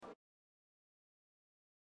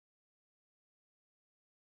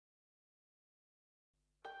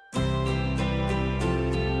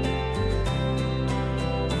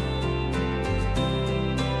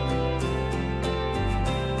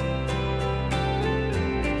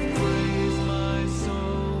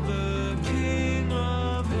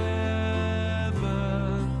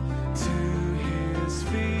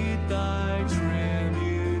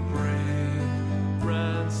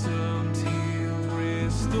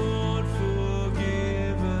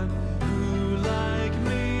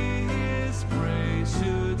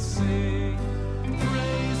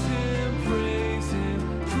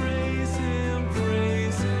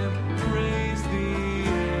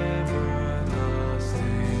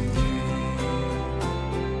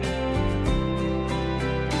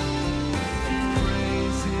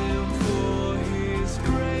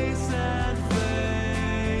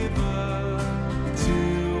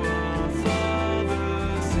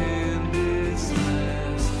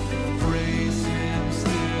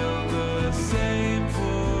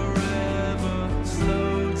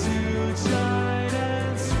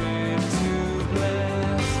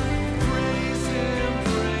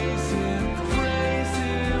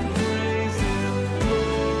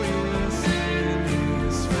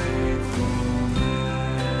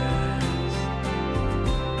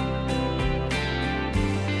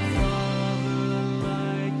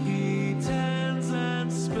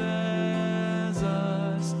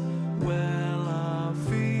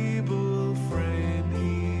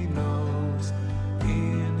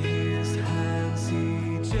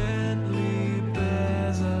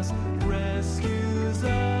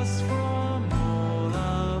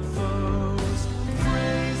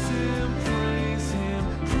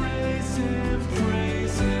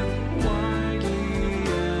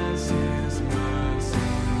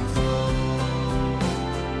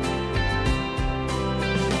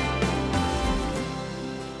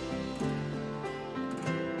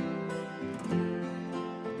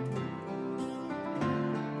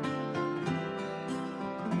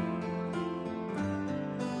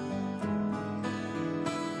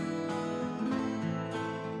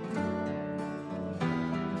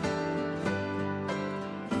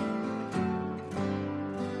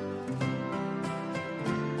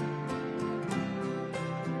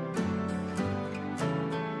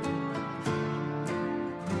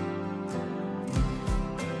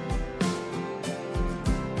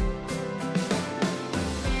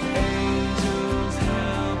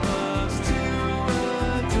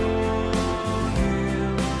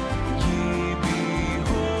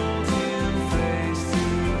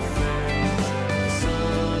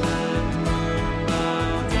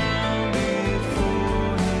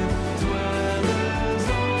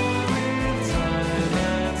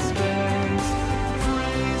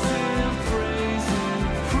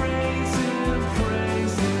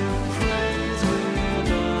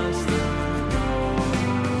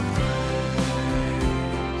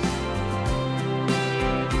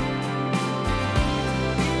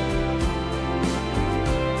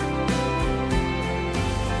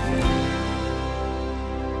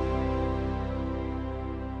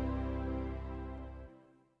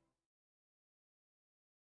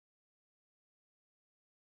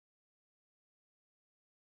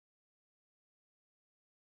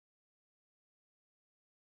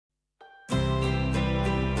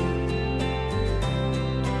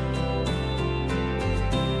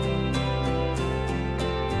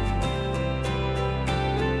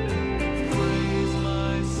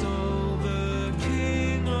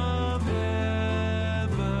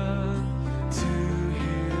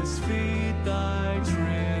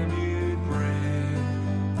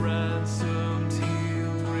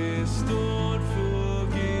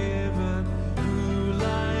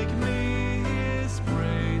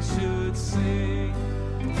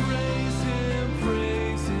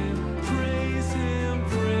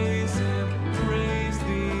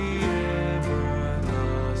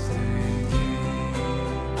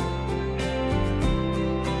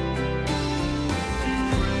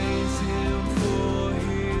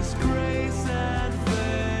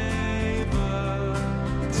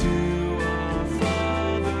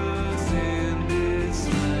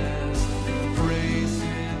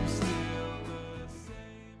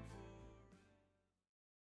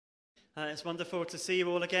It's wonderful to see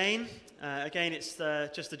you all again. It's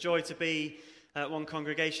just a joy to be at one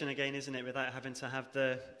congregation again, isn't it, without having to have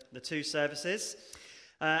the two services.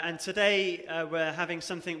 And today we're having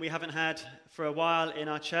something we haven't had for a while in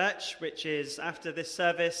our church, which is after this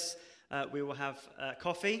service we will have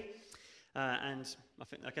coffee. And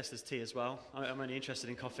I guess there's tea as well. I'm only interested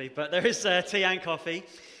in coffee, but there is tea and coffee.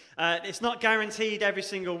 It's not guaranteed every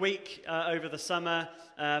single week over the summer,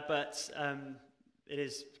 but it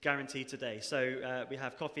is guaranteed today. So we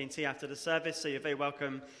have coffee and tea after the service, so you're very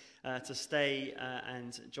welcome to stay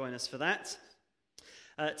and join us for that.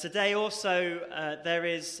 Today also there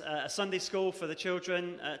is a Sunday school for the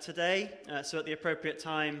children today, so at the appropriate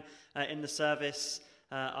time in the service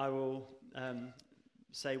I will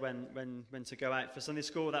say when to go out for Sunday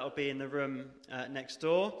school. That will be in the room next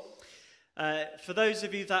door. For those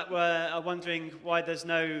of you that are wondering why there's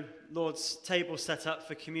no Lord's table set up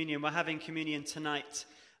for communion, we're having communion tonight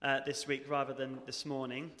this week rather than this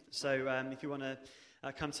morning. So if you want to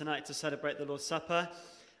come tonight to celebrate the Lord's Supper,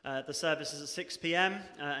 the service is at 6 p.m.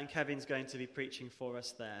 And Kevin's going to be preaching for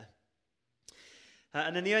us there.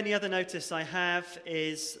 And then the only other notice I have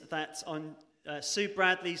is that on Sue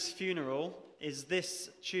Bradley's funeral is this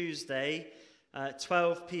Tuesday,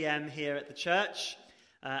 12 p.m. here at the church.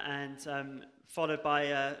 And followed by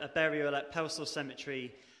a burial at Pelsall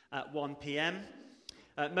Cemetery at 1 p.m.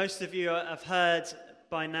 Most of you have heard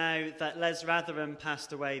by now that Les Rotherham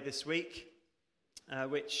passed away this week,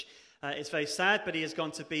 which is very sad, but he has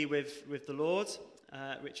gone to be with the Lord,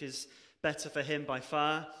 which is better for him by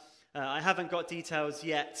far. I haven't got details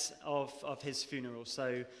yet of his funeral,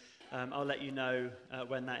 so I'll let you know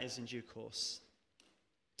when that is in due course.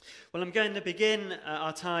 Well, I'm going to begin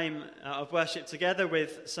our time of worship together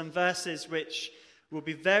with some verses which will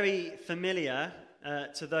be very familiar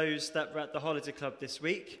to those that were at the Holiday Club this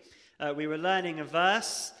week. We were learning a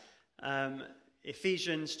verse,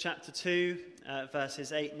 Ephesians chapter 2,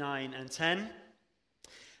 verses 8, 9, and 10.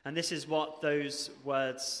 And this is what those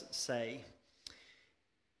words say.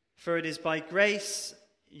 For it is by grace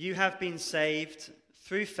you have been saved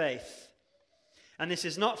through faith. And this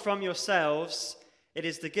is not from yourselves, it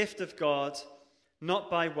is the gift of God, not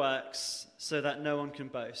by works, so that no one can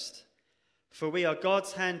boast. For we are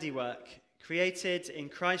God's handiwork, created in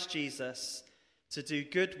Christ Jesus to do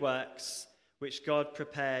good works, which God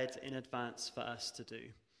prepared in advance for us to do.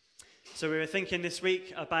 So we were thinking this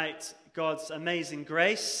week about God's amazing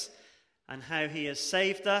grace and how he has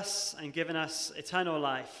saved us and given us eternal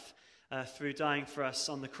life through dying for us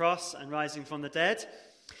on the cross and rising from the dead.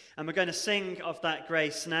 And we're going to sing of that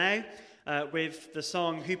grace now. With the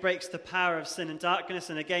song, Who Breaks the Power of Sin and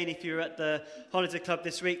Darkness. And again, if you're at the Holiday Club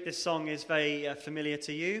this week, this song is very familiar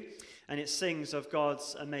to you, and it sings of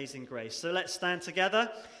God's amazing grace. So let's stand together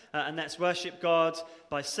and let's worship God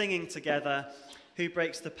by singing together, Who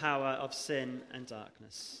Breaks the Power of Sin and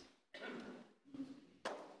Darkness.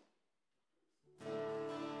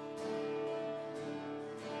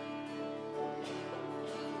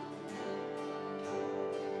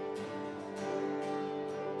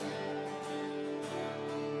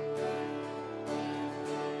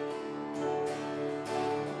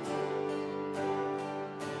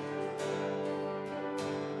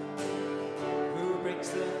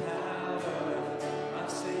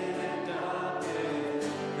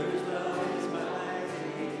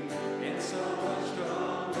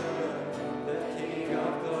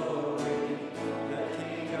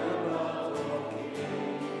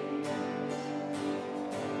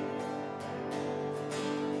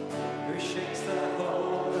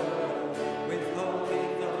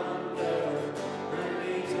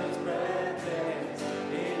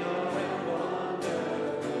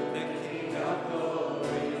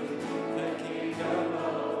 Glory.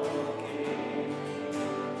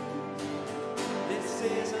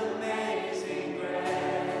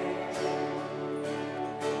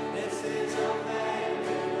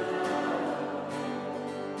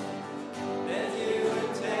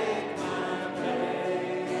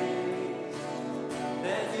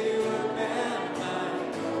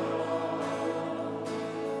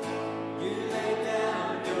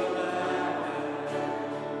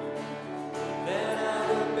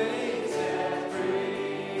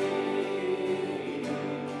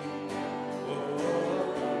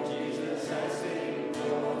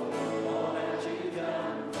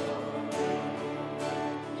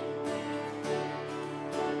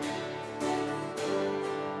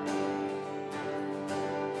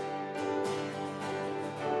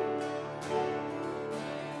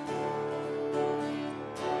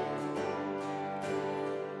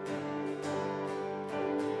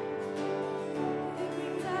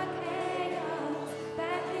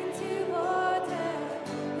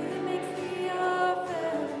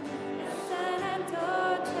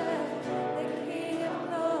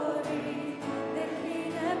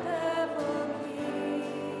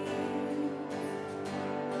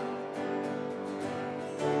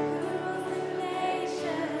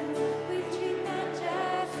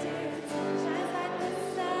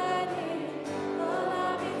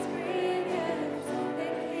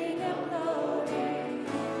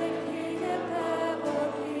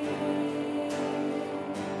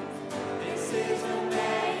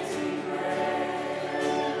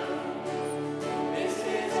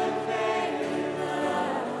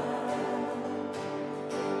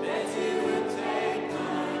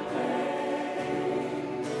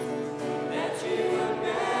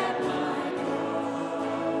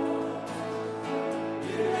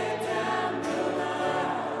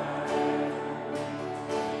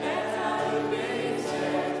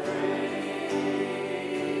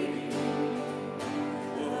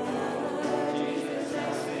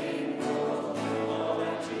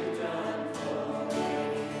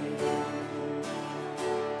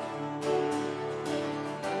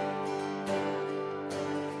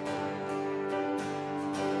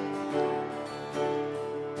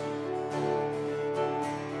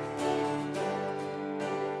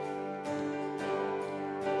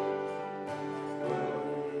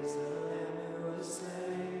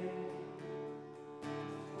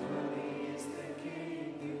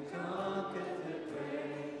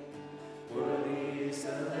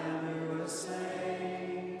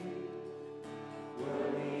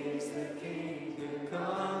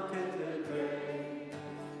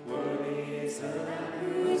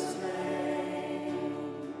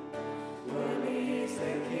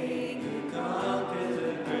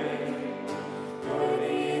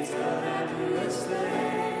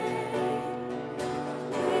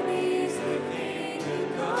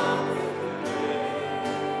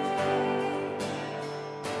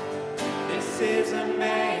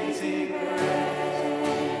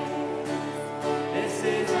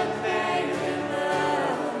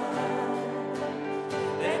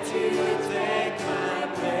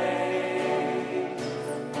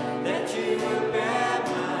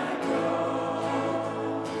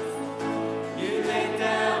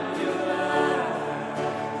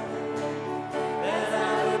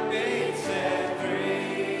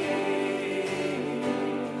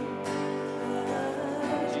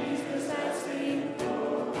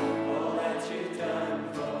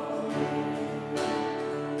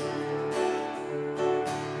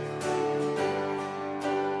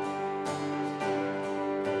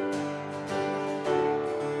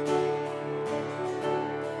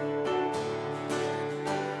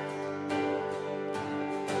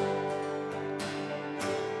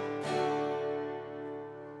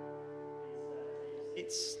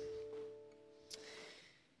 seats.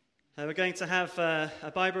 We're going to have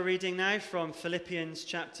a Bible reading now from Philippians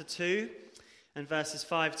chapter 2 and verses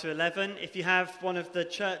 5 to 11. If you have one of the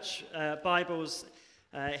church Bibles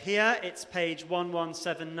here, it's page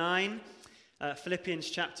 1179, Philippians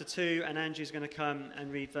chapter 2, and Andrew's going to come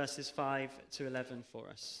and read verses 5 to 11 for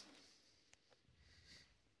us.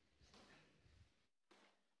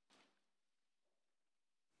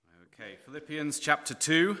 Okay, Philippians chapter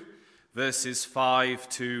 2, verses 5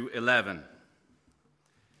 to 11.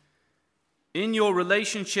 In your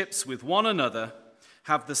relationships with one another,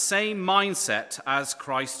 have the same mindset as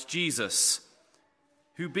Christ Jesus,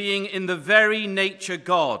 who being in the very nature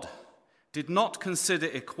God, did not consider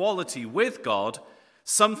equality with God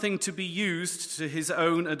something to be used to his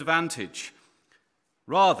own advantage.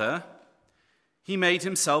 Rather, he made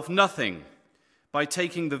himself nothing by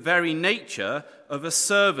taking the very nature of a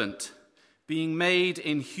servant, being made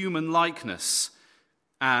in human likeness,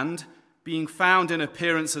 and, being found in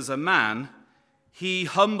appearance as a man, he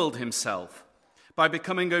humbled himself by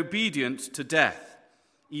becoming obedient to death,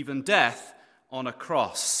 even death on a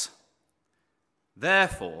cross.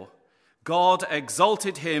 Therefore, God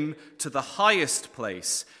exalted him to the highest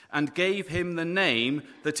place and gave him the name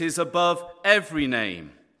that is above every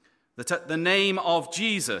name, that at the name of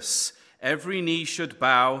Jesus every knee should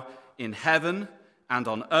bow in heaven and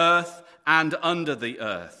on earth and under the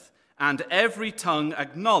earth, and every tongue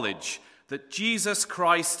acknowledge that Jesus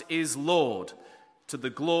Christ is Lord, to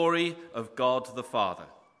the glory of God the Father.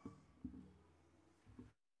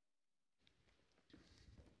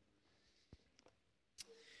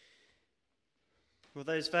 Well,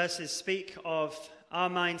 those verses speak of our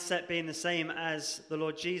mindset being the same as the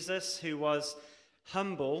Lord Jesus, who was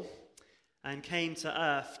humble and came to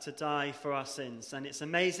earth to die for our sins. And it's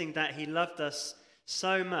amazing that he loved us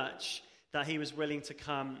so much that he was willing to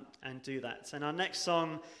come and do that. And our next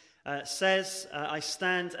song says, I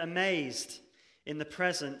stand amazed in the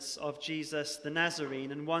presence of Jesus the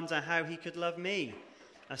Nazarene and wonder how he could love me,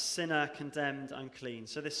 a sinner condemned unclean.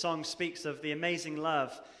 So this song speaks of the amazing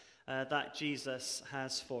love that Jesus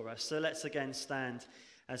has for us. So let's again stand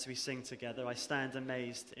as we sing together. I stand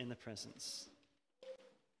amazed in the presence.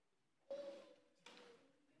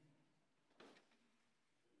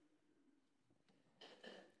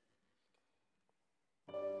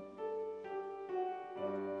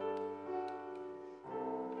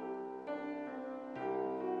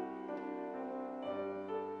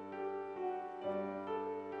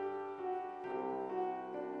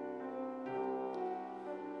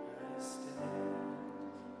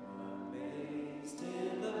 Amazed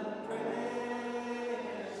in the presence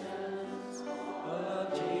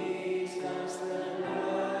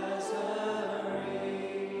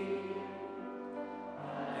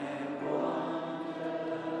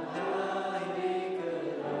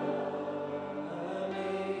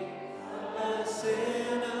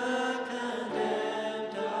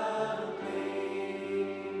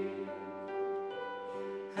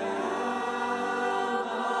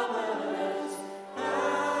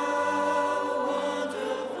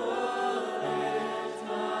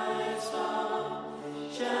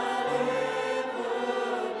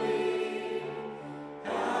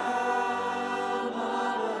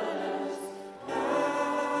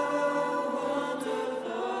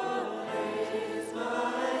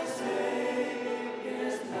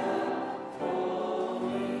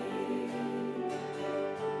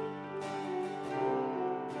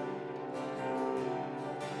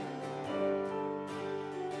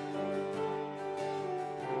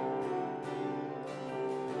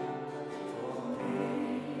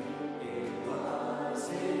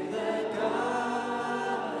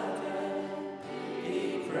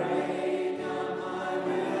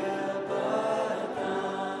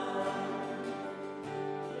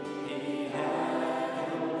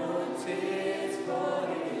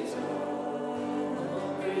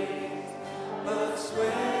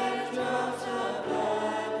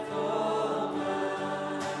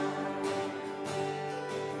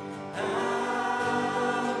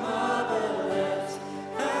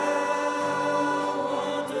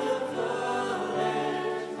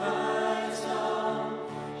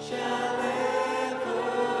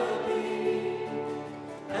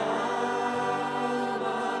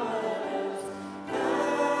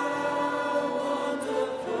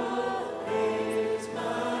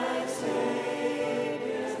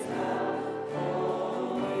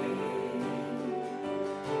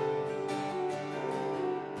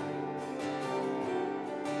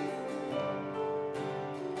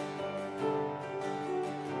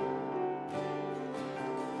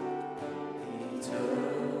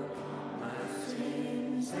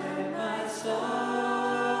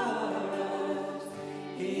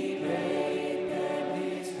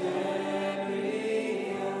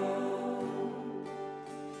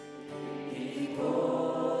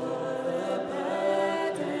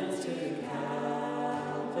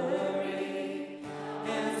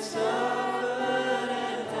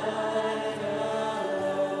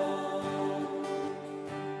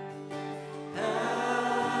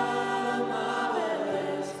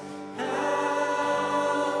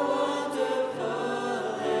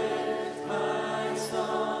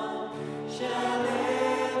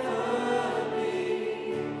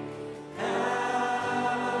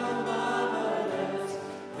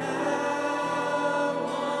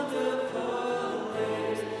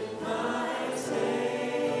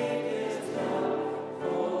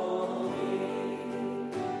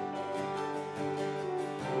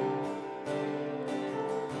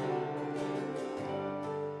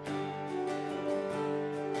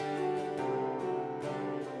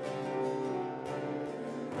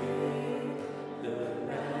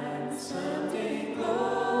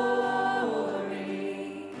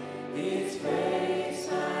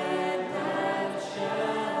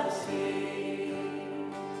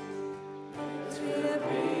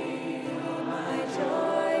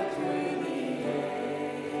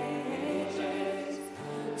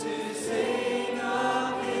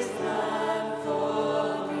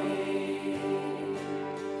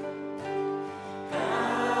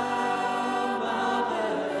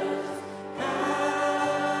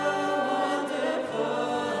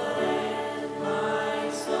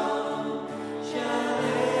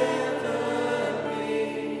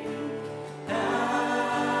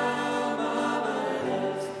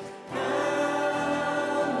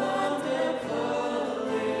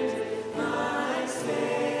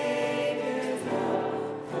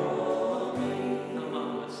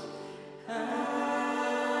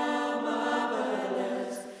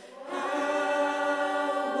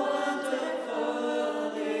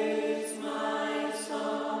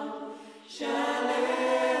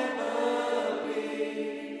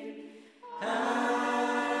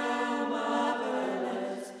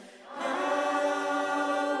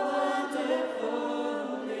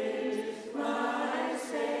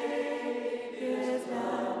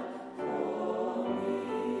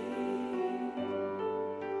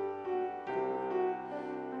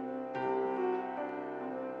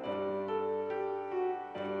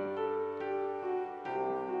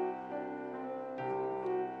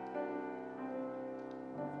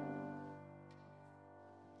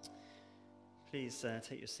Please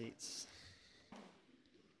take your seats.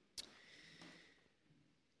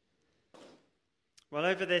 Well,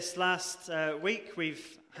 over this last week,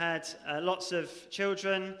 we've had lots of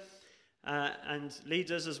children and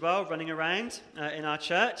leaders as well running around in our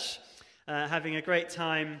church, having a great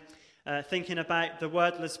time thinking about the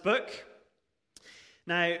Wordless Book.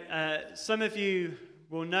 Now, some of you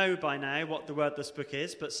will know by now what the Wordless Book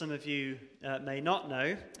is, but some of you may not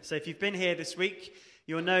know. So if you've been here this week,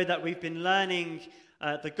 you'll know that we've been learning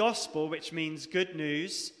the gospel, which means good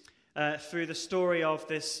news, through the story of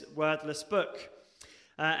this Wordless Book.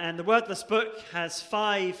 And the Wordless Book has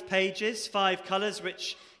 5 pages, 5 colours,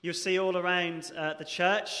 which you'll see all around the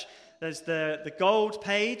church. There's the gold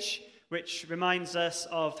page, which reminds us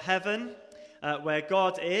of heaven, where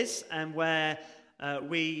God is and where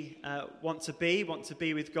we want to be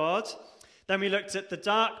with God. Then we looked at the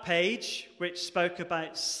dark page, which spoke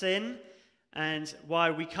about sin and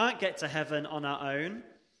why we can't get to heaven on our own,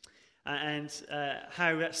 and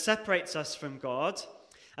how it separates us from God.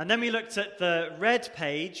 And then we looked at the red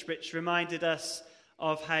page, which reminded us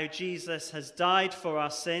of how Jesus has died for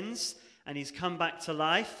our sins and he's come back to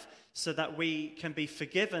life so that we can be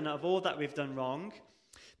forgiven of all that we've done wrong.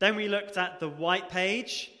 Then we looked at the white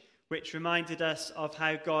page, which reminded us of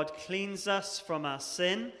how God cleans us from our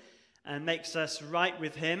sin and makes us right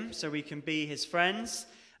with him so we can be his friends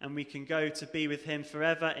and we can go to be with him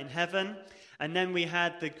forever in heaven. And then we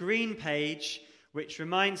had the green page, which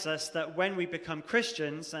reminds us that when we become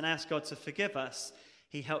Christians and ask God to forgive us,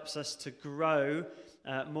 he helps us to grow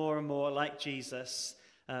more and more like Jesus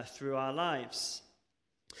through our lives.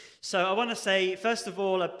 So I want to say, first of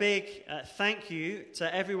all, a big thank you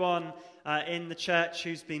to everyone in the church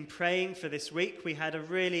who's been praying for this week. We had a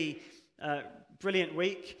really brilliant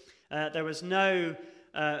week. There was no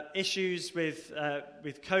issues with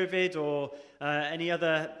COVID or any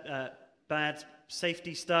other bad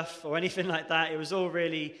safety stuff or anything like that. It was all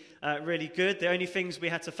really good. The only things we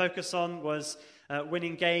had to focus on was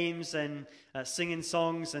winning games and singing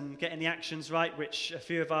songs and getting the actions right, which a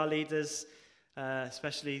few of our leaders,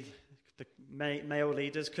 especially the male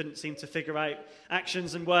leaders, couldn't seem to figure out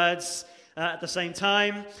actions and words at the same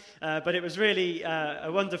time. But it was really a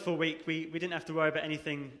wonderful week. We didn't have to worry about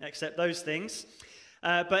anything except those things.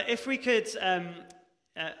 But if we could...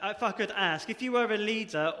 if I could ask, if you were a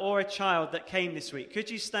leader or a child that came this week, could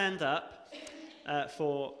you stand up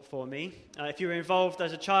for me? If you were involved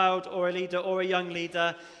as a child or a leader or a young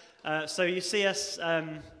leader. So you see us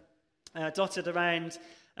dotted around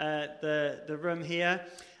the room here.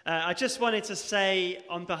 I just wanted to say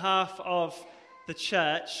on behalf of the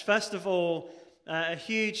church, first of all, a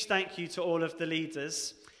huge thank you to all of the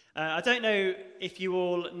leaders. I don't know if you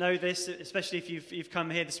all know this, especially if you've come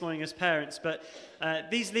here this morning as parents, but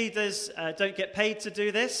these leaders don't get paid to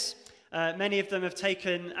do this. Many of them have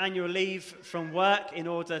taken annual leave from work in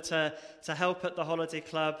order to help at the Holiday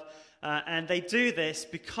Club, and they do this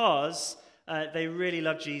because they really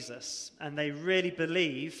love Jesus, and they really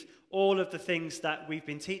believe all of the things that we've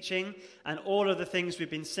been teaching and all of the things we've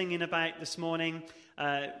been singing about this morning.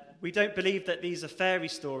 We don't believe that these are fairy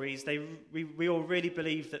stories. We all really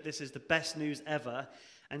believe that this is the best news ever.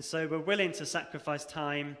 And so we're willing to sacrifice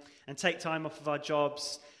time and take time off of our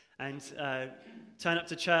jobs and turn up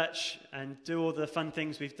to church and do all the fun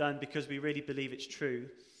things we've done because we really believe it's true.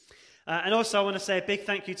 And also I want to say a big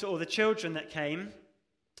thank you to all the children that came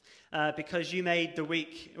because you made the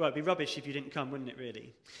week, well, it'd be rubbish if you didn't come, wouldn't it,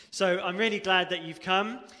 really? So I'm really glad that you've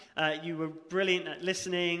come. You were brilliant at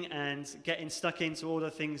listening and getting stuck into all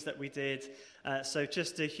the things that we did. So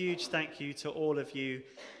just a huge thank you to all of you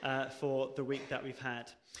for the week that we've had.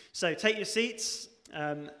 So take your seats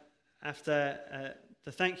after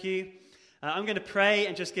the thank you. I'm going to pray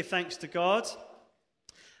and just give thanks to God.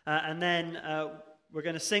 And then we're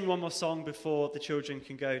going to sing one more song before the children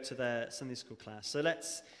can go to their Sunday school class. So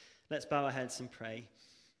let's bow our heads and pray.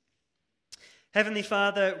 Heavenly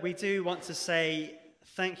Father, we do want to say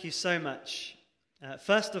thank you so much,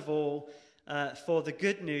 first of all, for the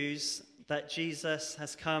good news that Jesus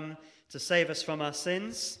has come to save us from our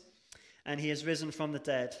sins, and he has risen from the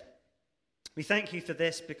dead. We thank you for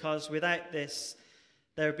this because without this,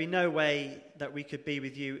 there would be no way that we could be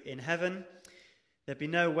with you in heaven. There'd be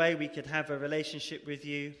no way we could have a relationship with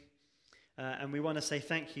you, and we want to say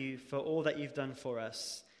thank you for all that you've done for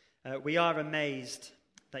us. We are amazed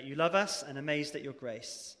that you love us and amazed at your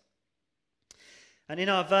grace. And in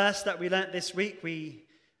our verse that we learnt this week, we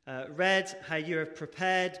read how you have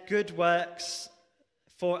prepared good works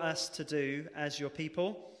for us to do as your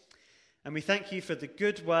people. And we thank you for the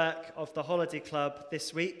good work of the Holiday Club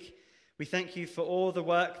this week. We thank you for all the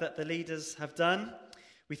work that the leaders have done.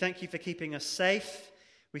 We thank you for keeping us safe.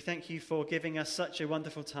 We thank you for giving us such a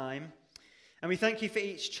wonderful time. And we thank you for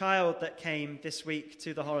each child that came this week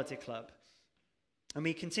to the Holiday Club. And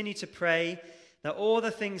we continue to pray that all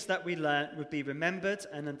the things that we learnt would be remembered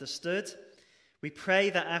and understood. We pray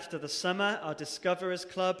that after the summer, our Discoverers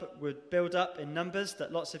Club would build up in numbers,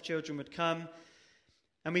 that lots of children would come.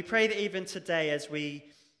 And we pray that even today, as we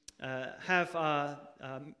have our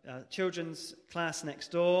children's class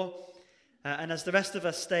next door, and as the rest of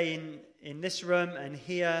us stay in this room and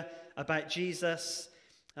hear about Jesus,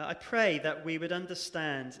 I pray that we would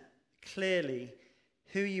understand clearly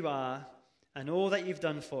who you are and all that you've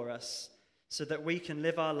done for us, so that we can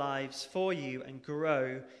live our lives for you and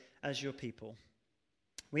grow as your people.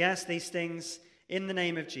 We ask these things in the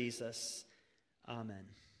name of Jesus. Amen.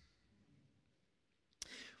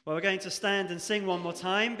 Well, we're going to stand and sing one more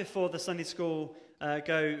time before the Sunday school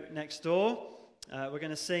go next door. We're going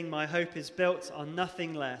to sing "My Hope is Built on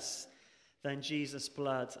Nothing Less Than Jesus'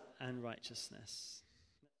 Blood and Righteousness."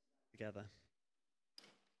 Together.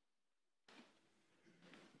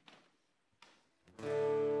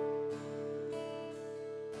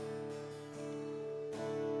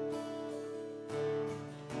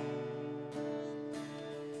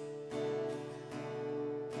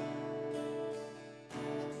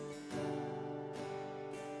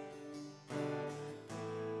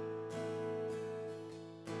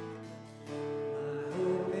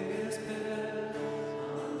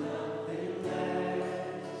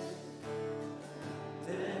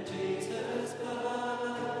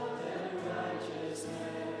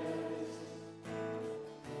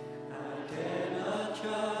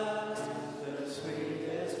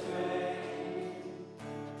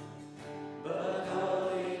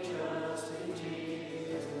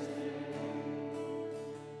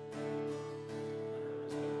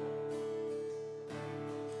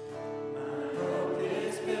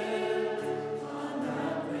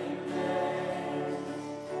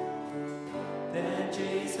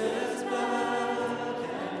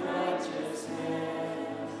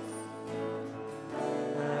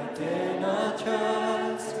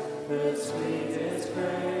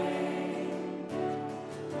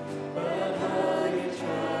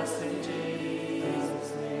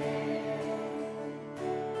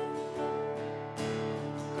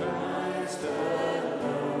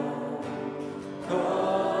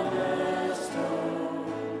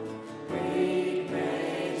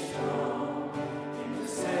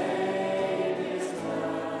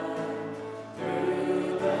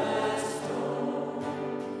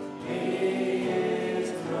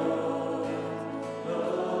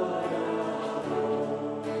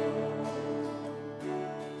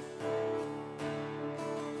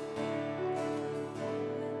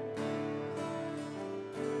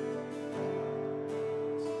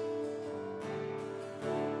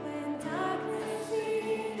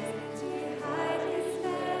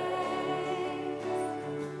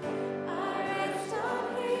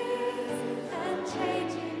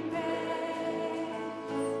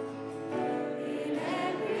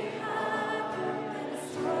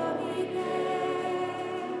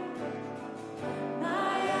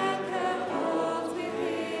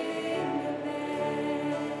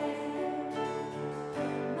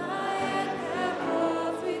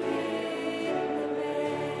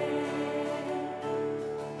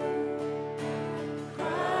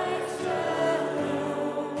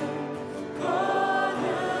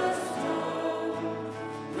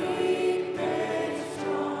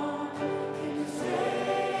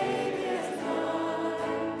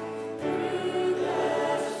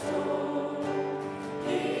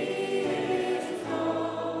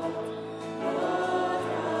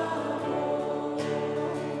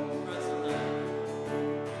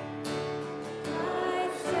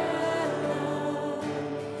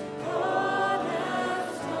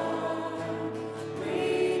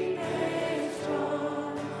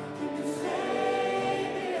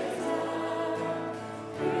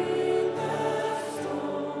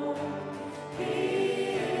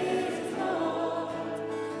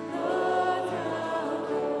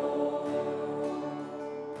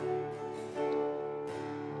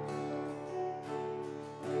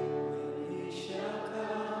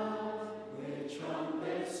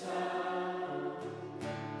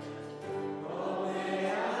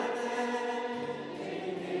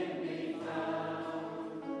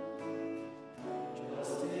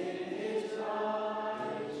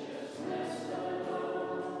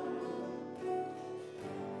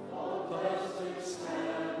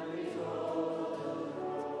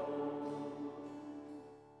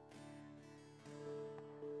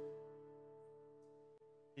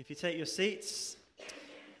 If you take your seats,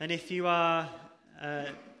 and if you are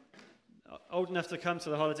old enough to come to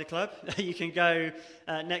the Holiday Club, you can go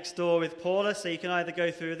next door with Paula. So you can either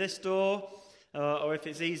go through this door, or if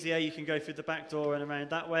it's easier, you can go through the back door and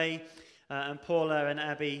around that way. And Paula and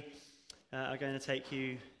Abby are going to take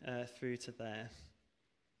you through to there.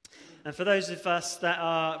 And for those of us that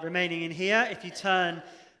are remaining in here, if you turn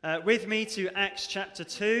with me to Acts chapter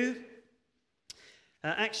 2.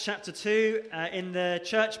 Acts chapter 2 in the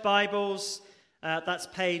church Bibles, that's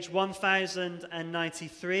page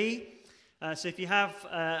 1093. So if you have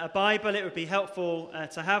a Bible, it would be helpful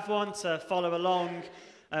to have one to follow along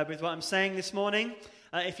with what I'm saying this morning.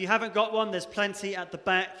 If you haven't got one, there's plenty at the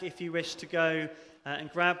back if you wish to go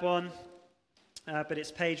and grab one. But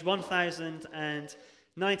it's page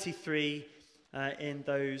 1093 in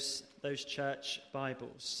those church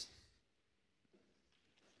Bibles.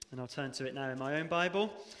 And I'll turn to it now in my own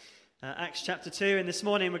Bible. Acts chapter 2, and this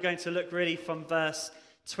morning we're going to look really from verse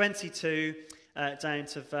 22 down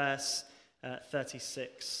to verse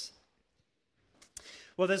 36.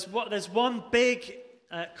 Well, there's one big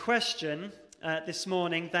question this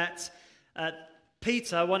morning that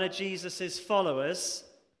Peter, one of Jesus' followers,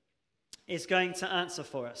 is going to answer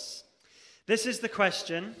for us. This is the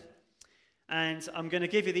question, and I'm going to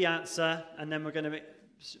give you the answer, and then we're going to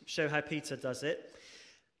show how Peter does it.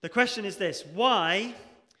 The question is this: why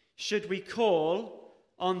should we call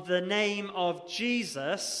on the name of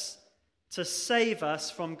Jesus to save us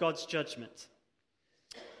from God's judgment?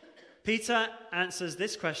 Peter answers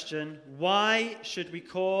this question: why should we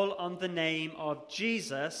call on the name of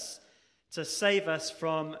Jesus to save us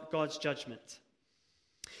from God's judgment?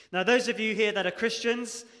 Now, those of you here that are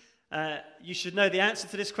Christians, you should know the answer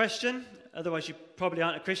to this question. Otherwise, you probably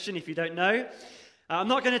aren't a Christian if you don't know. I'm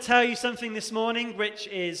not going to tell you something this morning which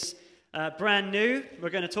is brand new. We're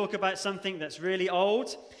going to talk about something that's really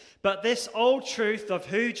old. But this old truth of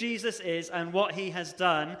who Jesus is and what he has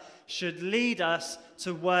done should lead us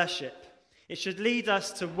to worship. It should lead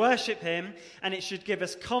us to worship him, and it should give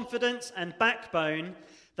us confidence and backbone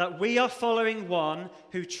that we are following one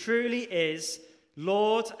who truly is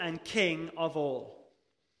Lord and King of all.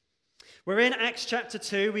 We're in Acts chapter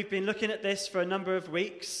 2. We've been looking at this for a number of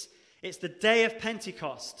weeks. It's the day of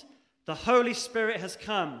Pentecost. The Holy Spirit has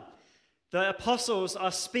come. The apostles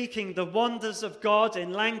are speaking the wonders of God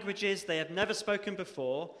in languages they have never spoken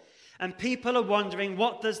before. And people are wondering,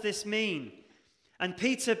 what does this mean? And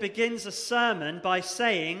Peter begins a sermon by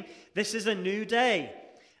saying, this is a new day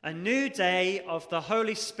of the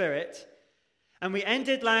Holy Spirit. And we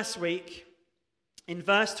ended last week in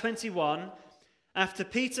verse 21, after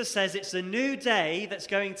Peter says it's a new day that's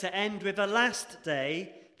going to end with a last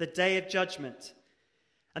day, the day of judgment.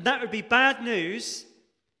 And that would be bad news,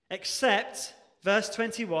 except verse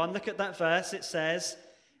 21, look at that verse, it says,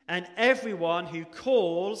 and everyone who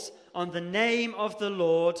calls on the name of the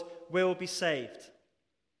Lord will be saved.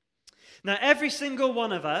 Now, every single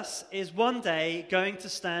one of us is one day going to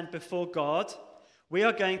stand before God. We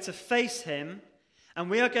are going to face him, and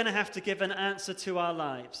we are going to have to give an answer to our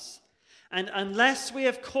lives. And unless we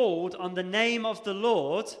have called on the name of the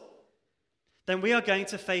Lord, then we are going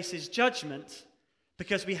to face his judgment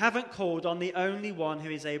because we haven't called on the only one who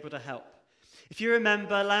is able to help. If you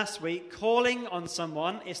remember last week, calling on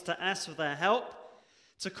someone is to ask for their help.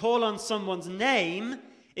 To call on someone's name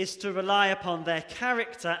is to rely upon their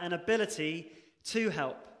character and ability to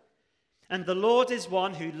help. And the Lord is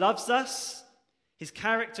one who loves us. His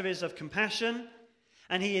character is of compassion,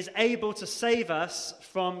 and he is able to save us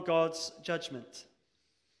from God's judgment.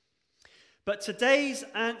 But today's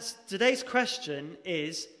question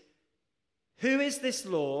is, who is this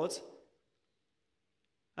Lord,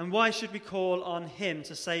 and why should we call on him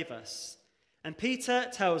to save us? And Peter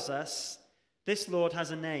tells us this Lord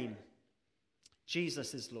has a name.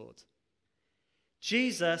 Jesus is Lord.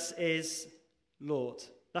 Jesus is Lord.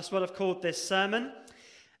 That's what I've called this sermon.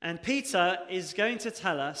 And Peter is going to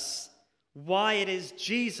tell us why it is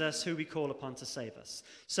Jesus who we call upon to save us.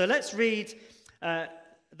 So let's read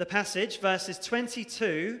the passage, verses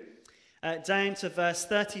 22 down to verse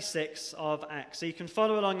 36 of Acts. So you can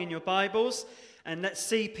follow along in your Bibles, and let's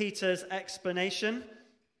see Peter's explanation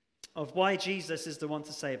of why Jesus is the one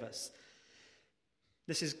to save us.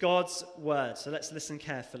 This is God's word, so let's listen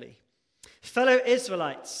carefully. Fellow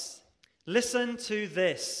Israelites, listen to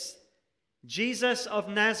this. Jesus of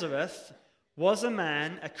Nazareth was a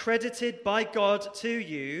man accredited by God to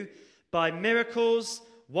you by miracles,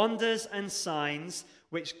 wonders, and signs,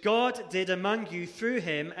 which God did among you through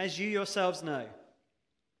him, as you yourselves know.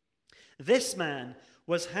 This man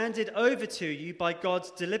was handed over to you by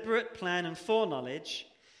God's deliberate plan and foreknowledge,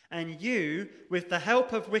 and you, with the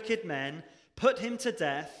help of wicked men, put him to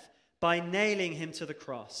death, by nailing him to the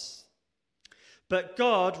cross. But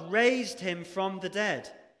God raised him from the dead,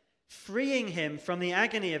 freeing him from the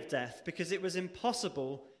agony of death, because it was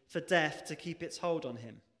impossible for death to keep its hold on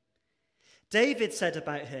him. David said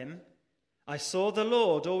about him, I saw the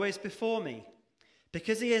Lord always before me.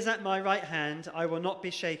 Because he is at my right hand, I will not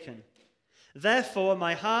be shaken. Therefore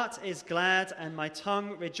my heart is glad and my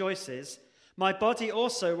tongue rejoices. My body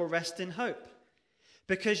also will rest in hope.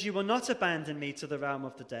 Because you will not abandon me to the realm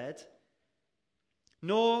of the dead,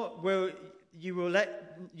 nor will you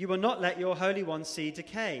not let your Holy One see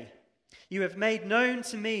decay. You have made known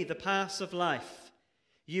to me the paths of life.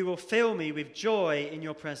 You will fill me with joy in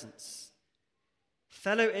your presence.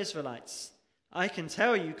 Fellow Israelites, I can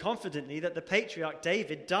tell you confidently that the patriarch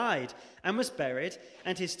David died and was buried,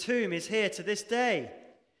 and his tomb is here to this day.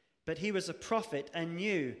 But he was a prophet and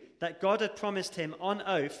knew that God had promised him on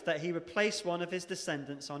oath that he would place one of his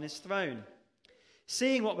descendants on his throne.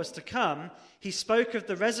 Seeing what was to come, he spoke of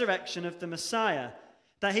the resurrection of the Messiah,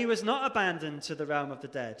 that he was not abandoned to the realm of the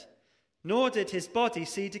dead, nor did his body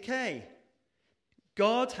see decay.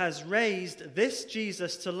 God has raised this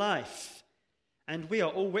Jesus to life, and we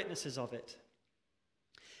are all witnesses of it.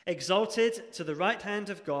 Exalted to the right hand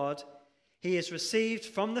of God, he has received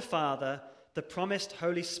from the Father the promised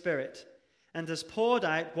Holy Spirit, and has poured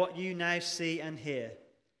out what you now see and hear.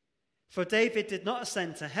 For David did not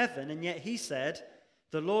ascend to heaven, and yet he said,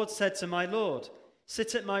 the Lord said to my Lord,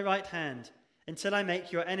 sit at my right hand, until I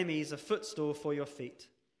make your enemies a footstool for your feet.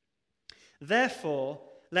 Therefore,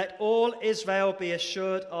 let all Israel be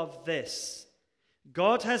assured of this: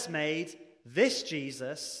 God has made this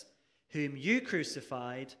Jesus, whom you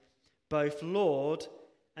crucified, both Lord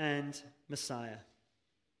and Messiah.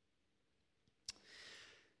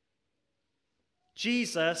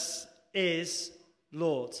 Jesus is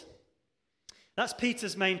Lord. That's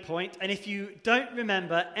Peter's main point. And if you don't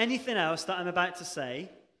remember anything else that I'm about to say,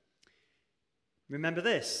 remember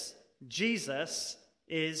this: Jesus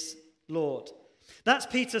is Lord. That's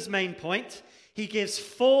Peter's main point. He gives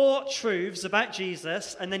 4 truths about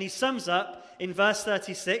Jesus, and then he sums up in verse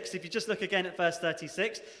 36. If you just look again at verse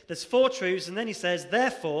 36, there's 4 truths, and then he says,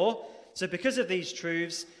 therefore, so because of these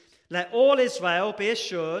truths, let all Israel be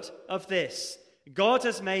assured of this: God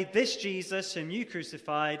has made this Jesus, whom you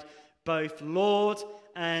crucified, both Lord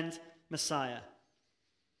and Messiah.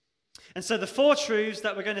 And so the 4 truths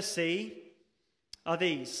that we're going to see are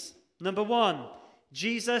these. Number 1,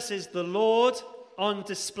 Jesus is the Lord on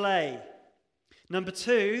display. Number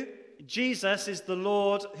 2, Jesus is the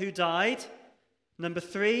Lord who died. Number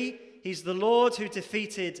 3, he's the Lord who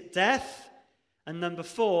defeated death. And number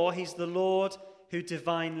 4, he's the Lord who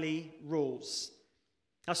divinely rules.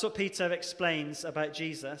 That's what Peter explains about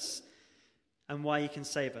Jesus and why he can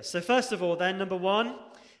save us. So first of all then, number 1,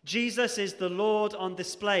 Jesus is the Lord on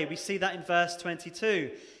display. We see that in verse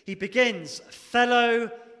 22. He begins,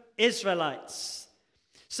 fellow Israelites.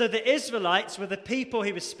 So the Israelites were the people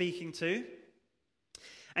he was speaking to.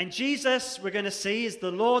 And Jesus, we're going to see, is the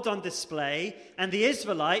Lord on display. And the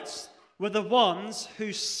Israelites were the ones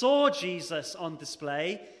who saw Jesus on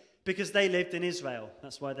display because they lived in Israel.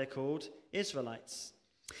 That's why they're called Israelites.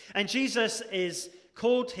 And Jesus is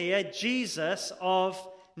called here Jesus of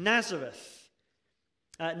Nazareth.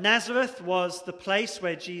 Nazareth was the place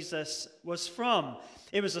where Jesus was from.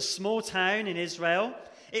 It was a small town in Israel.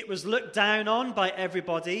 It was looked down on by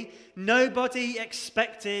everybody. Nobody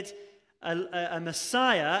expected a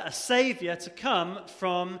Messiah, a Savior, to come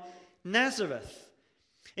from Nazareth.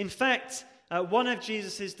 In fact, one of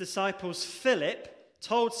Jesus' disciples, Philip,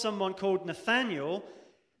 told someone called Nathanael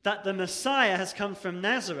that the Messiah has come from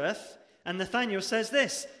Nazareth, and Nathanael says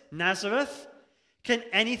this: Nazareth? Can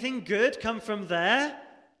anything good come from there?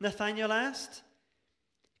 Nathanael asked.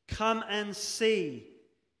 Come and see,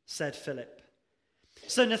 said Philip.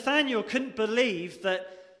 So Nathanael couldn't believe that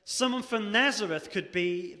someone from Nazareth could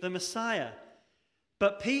be the Messiah.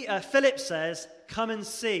 But Philip says, come and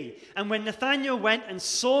see. And when Nathanael went and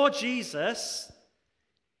saw Jesus,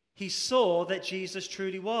 he saw that Jesus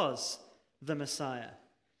truly was the Messiah.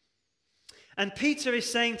 And Peter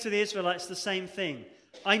is saying to the Israelites the same thing.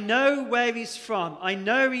 I know where he's from. I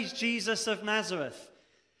know he's Jesus of Nazareth.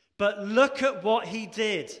 But look at what he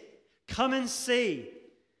did. Come and see.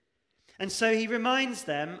 And so he reminds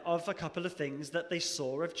them of a couple of things that they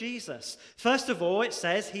saw of Jesus. First of all, it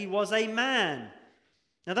says he was a man.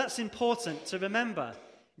 Now that's important to remember.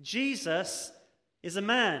 Jesus is a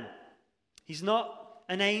man. He's not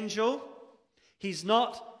an angel. He's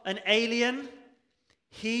not an alien.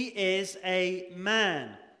 He is a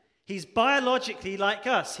man. He's biologically like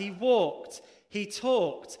us. He walked, he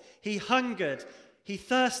talked, he hungered, he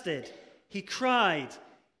thirsted, he cried,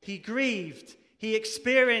 He grieved. He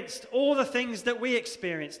experienced all the things that we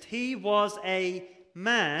experienced. He was a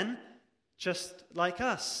man just like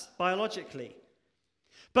us, biologically.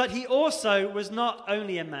 But he also was not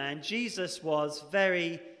only a man. Jesus was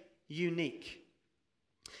very unique.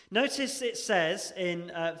 Notice it says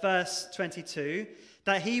in verse 22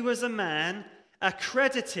 that he was a man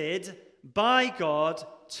accredited by God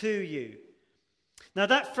to you. Now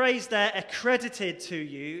that phrase there, accredited to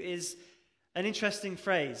you, is an interesting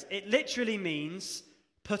phrase. It literally means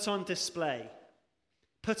put on display.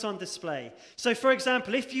 Put on display. So for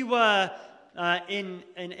example, if you were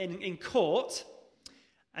in court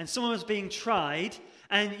and someone was being tried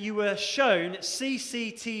and you were shown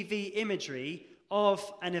CCTV imagery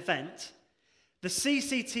of an event, the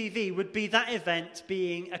CCTV would be that event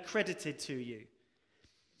being accredited to you.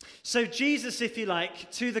 So Jesus, if you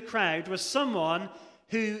like, to the crowd was someone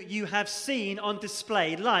who you have seen on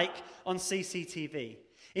display, like on CCTV.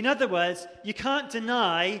 In other words, you can't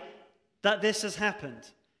deny that this has happened.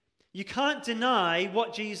 You can't deny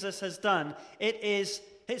what Jesus has done.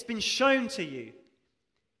 It's been shown to you.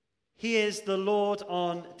 He is the Lord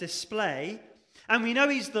on display. And we know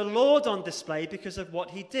he's the Lord on display because of what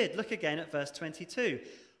he did. Look again at verse 22.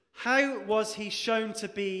 How was he shown to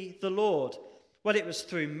be the Lord? Well, it was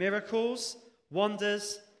through miracles,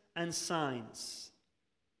 wonders, and signs.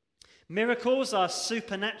 Miracles are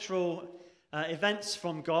supernatural events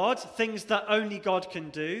from God, things that only God can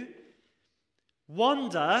do.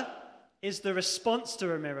 Wonder is the response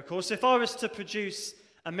to a miracle. So if I was to produce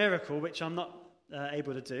a miracle, which I'm not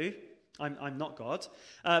able to do, I'm not God,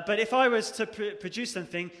 but if I was to produce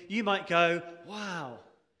something, you might go, wow,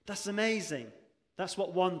 that's amazing. That's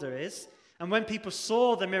what wonder is. And when people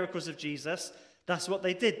saw the miracles of Jesus, that's what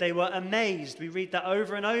they did. They were amazed. We read that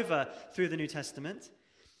over and over through the New Testament.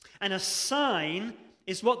 And a sign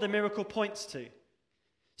is what the miracle points to.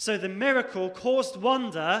 So the miracle caused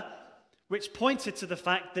wonder, which pointed to the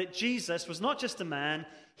fact that Jesus was not just a man,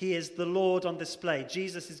 he is the Lord on display.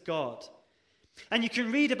 Jesus is God. And you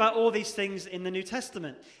can read about all these things in the New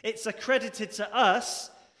Testament. It's accredited to us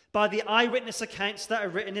by the eyewitness accounts that are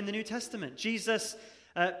written in the New Testament. Jesus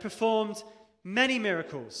performed many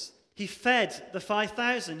miracles. He fed the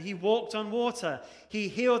 5,000. He walked on water. He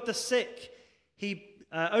healed the sick. He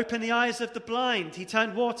opened the eyes of the blind. He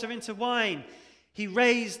turned water into wine. He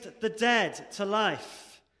raised the dead to life.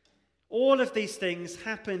 All of these things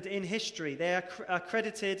happened in history. They are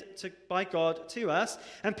credited by God to us.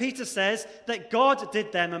 And Peter says that God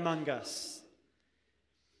did them among us.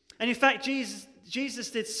 And in fact,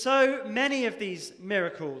 Jesus did so many of these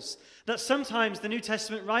miracles that sometimes the New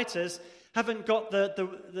Testament writers haven't got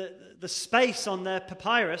the space on their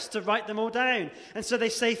papyrus to write them all down. And so they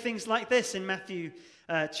say things like this in Matthew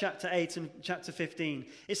chapter 8 and chapter 15.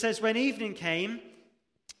 It says, when evening came,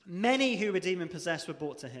 many who were demon-possessed were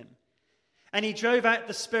brought to him. And he drove out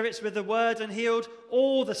the spirits with the word and healed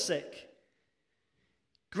all the sick.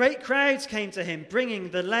 Great crowds came to him, bringing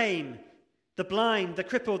the lame, the blind, the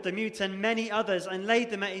crippled, the mute, and many others, and laid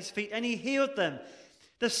them at his feet, and he healed them.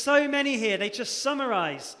 There's so many here. They just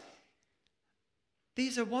summarize.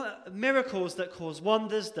 These are miracles that cause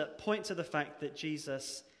wonders that point to the fact that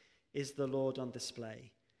Jesus is the Lord on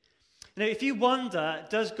display. Now, if you wonder,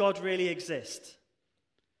 does God really exist?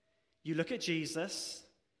 You look at Jesus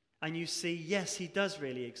and you see, yes, he does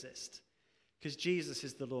really exist, because Jesus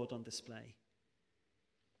is the Lord on display.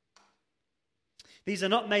 These are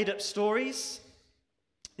not made-up stories.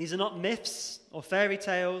 These are not myths or fairy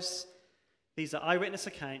tales. These are eyewitness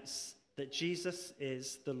accounts that Jesus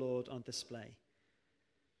is the Lord on display.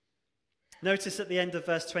 Notice at the end of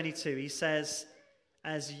verse 22, he says,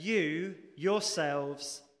 as you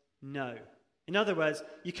yourselves know. In other words,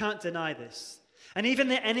 you can't deny this. And even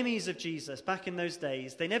the enemies of Jesus back in those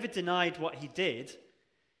days, they never denied what he did.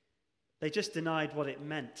 They just denied what it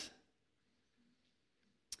meant.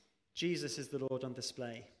 Jesus is the Lord on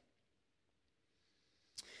display.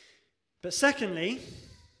 But secondly,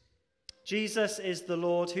 Jesus is the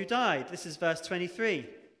Lord who died. This is verse 23.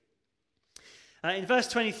 In verse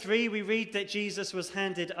 23, we read that Jesus was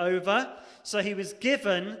handed over. So he was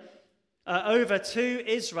given over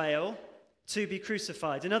to Israel to be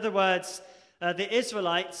crucified. In other words, the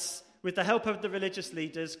Israelites, with the help of the religious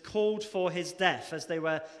leaders, called for his death as they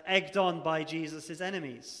were egged on by Jesus'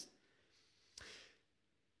 enemies.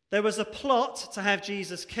 There was a plot to have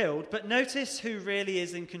Jesus killed, but notice who really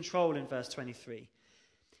is in control in verse 23.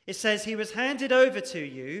 It says, he was handed over to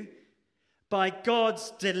you by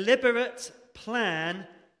God's deliberate plan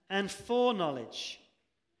and foreknowledge.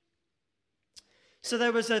 So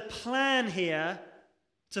there was a plan here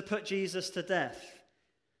to put Jesus to death.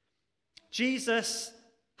 Jesus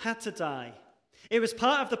had to die. It was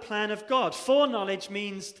part of the plan of God. Foreknowledge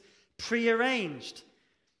means prearranged.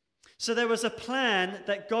 So there was a plan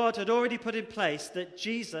that God had already put in place that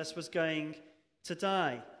Jesus was going to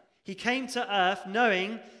die. He came to earth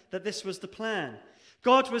knowing that this was the plan.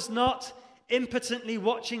 God was not impotently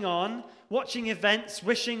watching on, watching events,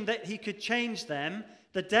 wishing that he could change them.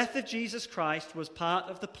 The death of Jesus Christ was part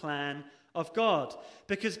of the plan of God.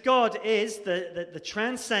 Because God is the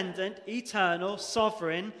transcendent, eternal,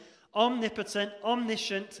 sovereign, omnipotent,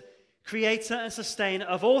 omniscient creator and sustainer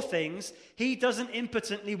of all things. He doesn't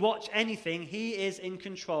impotently watch anything. He is in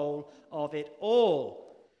control of it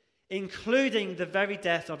all, including the very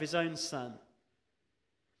death of his own son.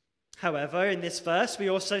 However, in this verse, we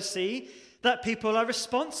also see that people are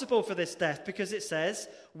responsible for this death because it says,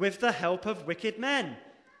 with the help of wicked men.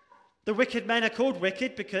 The wicked men are called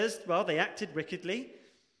wicked because, well, they acted wickedly.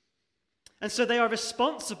 And so they are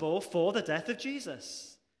responsible for the death of Jesus.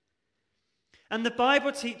 And the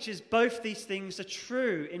Bible teaches both these things are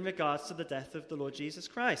true in regards to the death of the Lord Jesus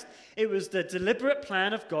Christ. It was the deliberate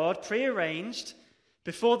plan of God, prearranged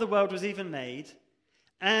before the world was even made,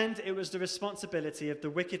 and it was the responsibility of the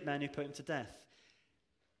wicked men who put him to death.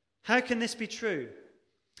 How can this be true?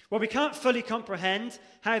 Well, we can't fully comprehend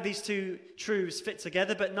how these two truths fit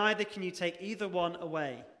together, but neither can you take either one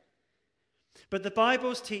away. But the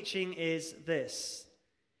Bible's teaching is this: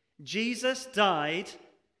 Jesus died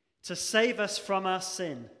to save us from our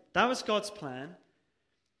sin. That was God's plan.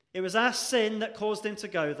 It was our sin that caused him to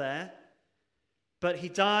go there, but he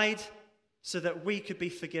died so that we could be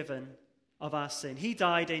forgiven of our sin. He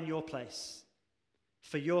died in your place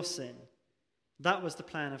for your sin. That was the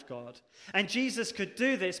plan of God. And Jesus could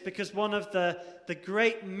do this because one of the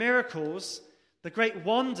great miracles, the great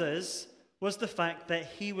wonders, was the fact that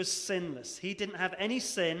he was sinless. He didn't have any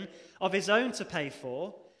sin of his own to pay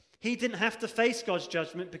for. He didn't have to face God's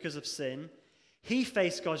judgment because of sin. He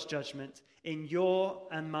faced God's judgment in your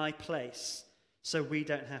and my place, so we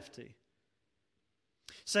don't have to.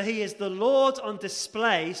 So he is the Lord on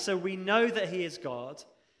display, so we know that he is God.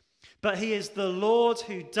 But he is the Lord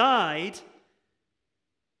who died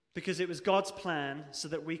because it was God's plan so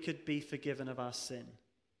that we could be forgiven of our sin.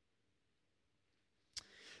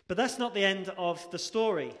 But that's not the end of the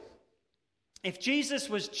story. If Jesus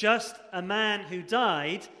was just a man who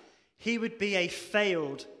died, he would be a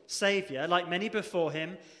failed Savior, like many before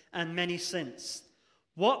him and many since.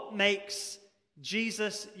 What makes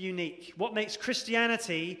Jesus unique? What makes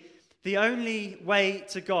Christianity the only way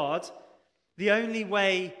to God, the only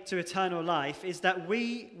way to eternal life, is that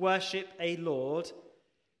we worship a Lord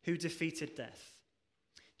who defeated death.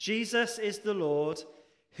 Jesus is the Lord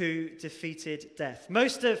who defeated death.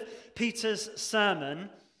 Most of Peter's sermon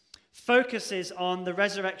focuses on the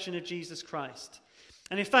resurrection of Jesus Christ.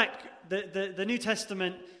 And in fact, the New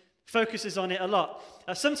Testament focuses on it a lot.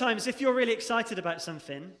 Sometimes if you're really excited about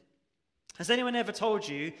something, has anyone ever told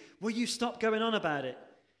you, will you stop going on about it?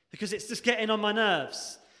 Because it's just getting on my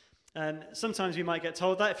nerves. Sometimes you might get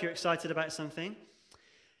told that if you're excited about something.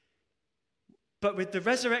 But with the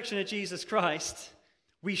resurrection of Jesus Christ,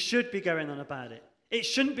 we should be going on about it. It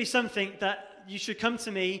shouldn't be something that you should come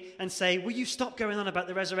to me and say, will you stop going on about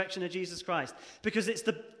the resurrection of Jesus Christ? Because it's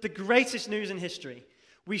the greatest news in history.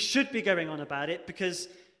 We should be going on about it because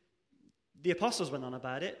the apostles went on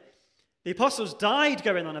about it. The apostles died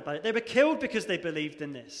going on about it. They were killed because they believed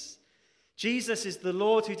in this. Jesus is the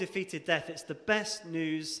Lord who defeated death. It's the best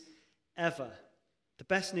news ever. The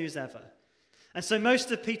best news ever. And so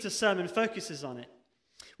most of Peter's sermon focuses on it.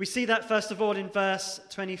 We see that first of all in verse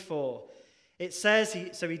 24. It says,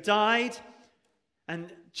 he died,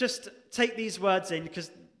 and just take these words in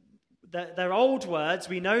because they're old words,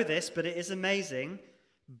 we know this, but it is amazing.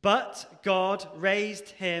 But God raised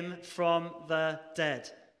him from the dead.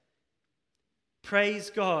 Praise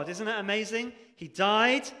God. Isn't that amazing? He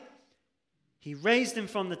died, he raised him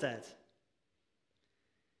from the dead.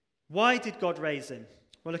 Why did God raise him?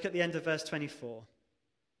 Well, look at the end of verse 24.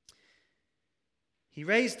 He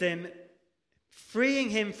raised him, freeing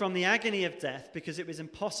him from the agony of death because it was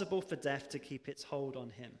impossible for death to keep its hold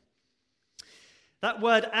on him. That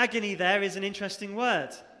word agony there is an interesting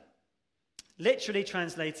word. Literally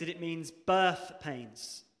translated, it means birth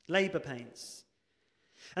pains, labor pains.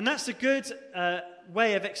 And that's a good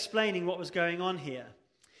way of explaining what was going on here.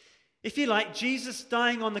 If you like, Jesus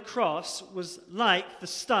dying on the cross was like the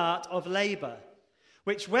start of labor,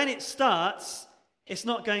 which when it starts, it's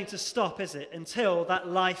not going to stop, is it, until that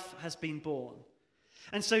life has been born.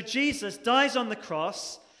 And so Jesus dies on the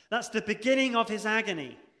cross. That's the beginning of his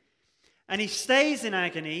agony. And he stays in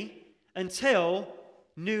agony until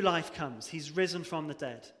new life comes. He's risen from the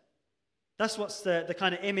dead. That's what's the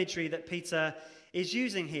kind of imagery that Peter is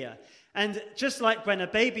using here. And just like when a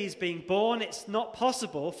baby is being born, it's not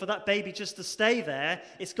possible for that baby just to stay there.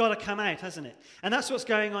 It's got to come out, hasn't it? And that's what's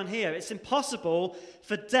going on here. It's impossible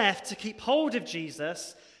for death to keep hold of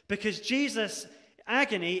Jesus because Jesus'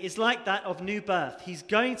 agony is like that of new birth. He's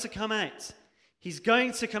going to come out. He's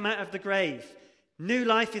going to come out of the grave. New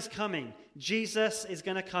life is coming. Jesus is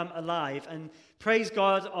going to come alive. And praise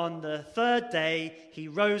God, on the third day, he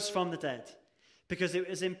rose from the dead because it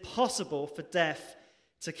was impossible for death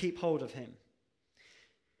to keep hold of him.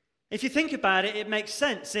 If you think about it, it makes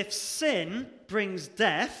sense. If sin brings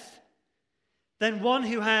death, then one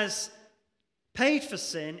who has paid for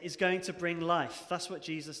sin is going to bring life. That's what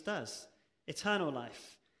Jesus does. Eternal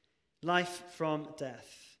life. Life from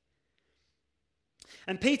death.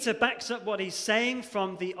 And Peter backs up what he's saying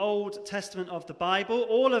from the Old Testament of the Bible.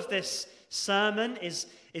 All of this sermon is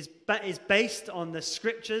based on the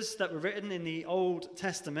scriptures that were written in the Old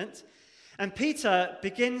Testament. And Peter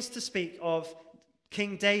begins to speak of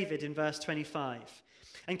King David in verse 25.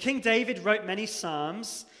 And King David wrote many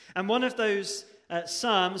psalms, and one of those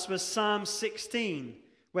psalms was Psalm 16,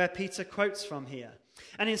 where Peter quotes from here.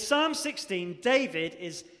 And in Psalm 16, David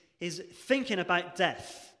is thinking about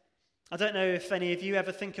death. I don't know if any of you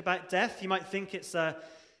ever think about death. You might think it's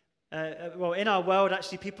well, in our world,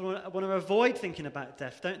 actually, people want to avoid thinking about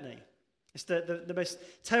death, don't they? It's the most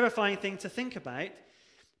terrifying thing to think about.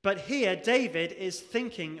 But here, David is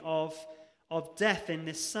thinking of death in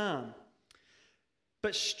this psalm.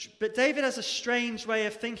 But David has a strange way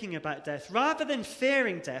of thinking about death. Rather than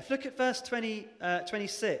fearing death, look at verse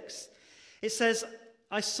 26. It says,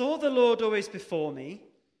 I saw the Lord always before me.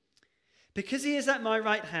 Because he is at my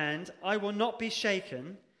right hand, I will not be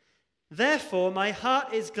shaken. Therefore, my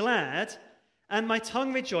heart is glad, and my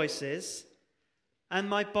tongue rejoices, and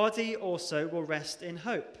my body also will rest in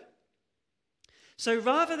hope. So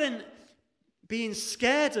rather than being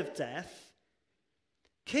scared of death,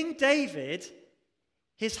 King David,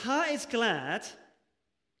 his heart is glad,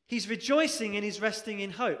 he's rejoicing and he's resting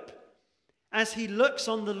in hope as he looks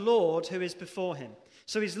on the Lord who is before him.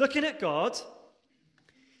 So he's looking at God,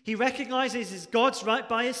 he recognizes his God's right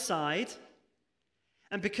by his side,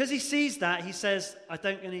 and because he sees that, he says, I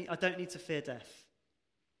don't need to fear death.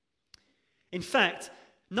 In fact,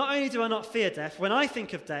 not only do I not fear death, when I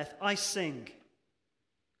think of death, I sing.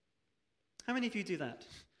 How many of you do that?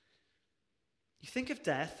 You think of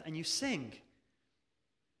death and you sing.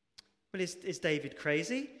 Well, is David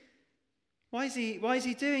crazy? Why is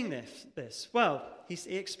he doing this? Well, he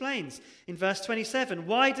explains in verse 27.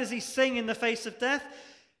 Why does he sing in the face of death?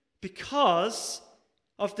 Because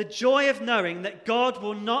of the joy of knowing that God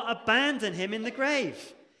will not abandon him in the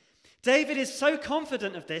grave. David is so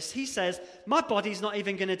confident of this, he says, my body's not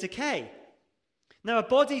even going to decay. Now, a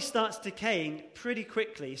body starts decaying pretty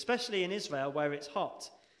quickly, especially in Israel where it's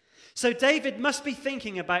hot. So David must be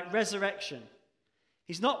thinking about resurrection.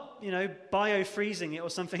 He's not, bio-freezing it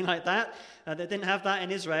or something like that. They didn't have that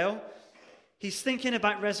in Israel. He's thinking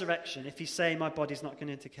about resurrection if he's saying my body's not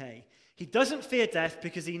going to decay. He doesn't fear death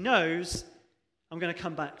because he knows I'm going to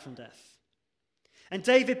come back from death. And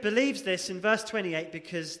David believes this in verse 28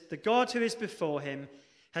 because the God who is before him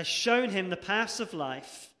has shown him the paths of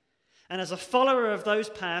life. And as a follower of those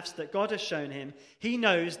paths that God has shown him, he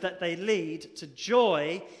knows that they lead to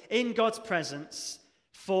joy in God's presence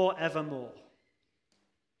forevermore.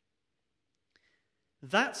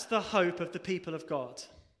 That's the hope of the people of God.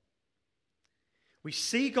 We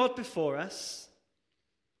see God before us,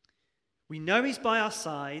 we know he's by our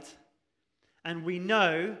side, and we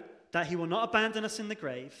know that he will not abandon us in the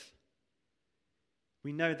grave.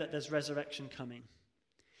 We know that there's resurrection coming.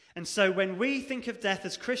 And so when we think of death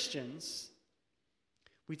as Christians,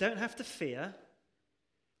 we don't have to fear,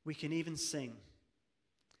 we can even sing.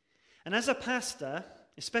 And as a pastor,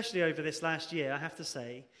 especially over this last year, I have to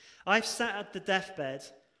say, I've sat at the deathbed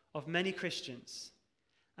of many Christians.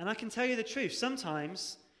 And I can tell you the truth,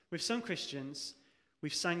 sometimes with some Christians,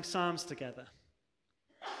 we've sang psalms together.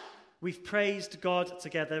 We've praised God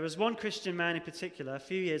together. There was one Christian man in particular a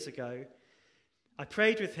few years ago. I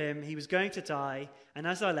prayed with him. He was going to die. And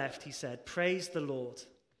as I left, he said, praise the Lord.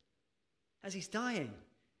 As he's dying.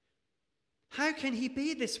 How can he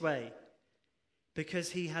be this way? Because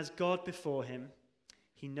he has God before him.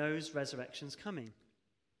 He knows resurrection's coming.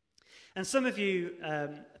 And some of you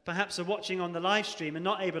perhaps are watching on the live stream and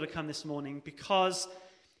not able to come this morning because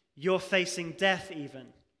you're facing death even.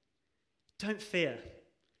 Don't fear.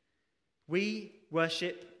 We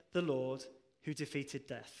worship the Lord who defeated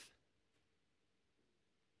death.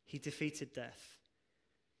 He defeated death.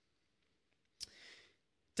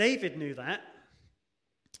 David knew that.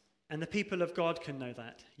 And the people of God can know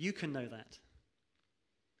that. You can know that.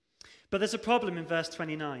 But there's a problem in verse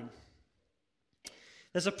 29.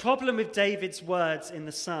 There's a problem with David's words in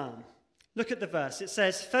the psalm. Look at the verse. It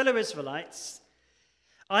says, "Fellow Israelites,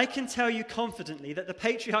 I can tell you confidently that the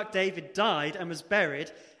patriarch David died and was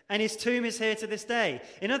buried, and his tomb is here to this day."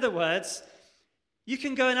 In other words, you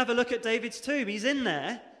can go and have a look at David's tomb. He's in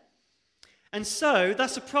there. And so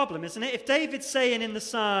that's a problem, isn't it? If David's saying in the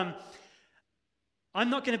psalm, I'm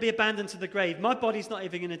not going to be abandoned to the grave, my body's not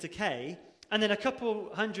even going to decay, and then a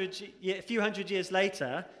few hundred years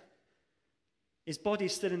later, his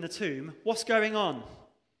body's still in the tomb, what's going on?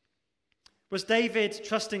 Was David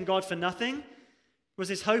trusting God for nothing? Was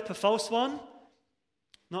his hope a false one?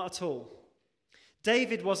 Not at all.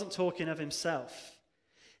 David wasn't talking of himself.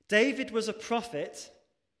 David was a prophet,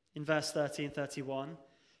 in verse 30 and 31.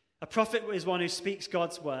 A prophet is one who speaks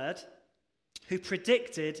God's word, who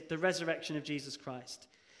predicted the resurrection of Jesus Christ.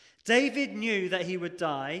 David knew that he would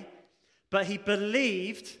die, but he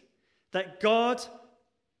believed that God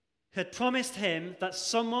had promised him that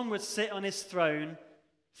someone would sit on his throne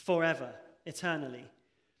forever, eternally.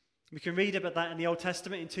 We can read about that in the Old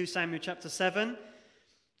Testament in 2 Samuel chapter 7.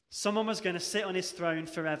 Someone was going to sit on his throne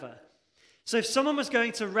forever. So if someone was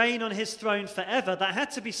going to reign on his throne forever, that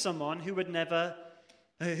had to be someone who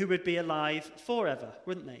would be alive forever,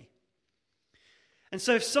 wouldn't they? And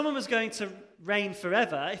so if someone was going to reign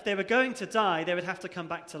forever, if they were going to die, they would have to come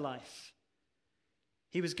back to life.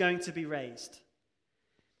 He was going to be raised.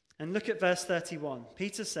 And look at verse 31.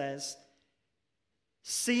 Peter says,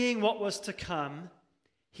 "Seeing what was to come,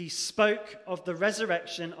 he spoke of the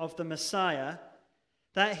resurrection of the Messiah,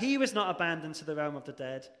 that he was not abandoned to the realm of the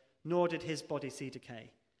dead, nor did his body see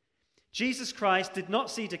decay." Jesus Christ did not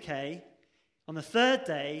see decay. On the third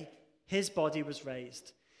day, his body was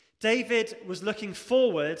raised. David was looking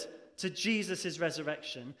forward to Jesus'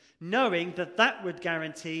 resurrection, knowing that that would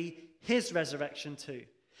guarantee his resurrection too.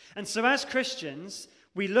 And so as Christians,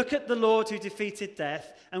 we look at the Lord who defeated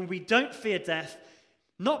death, and we don't fear death,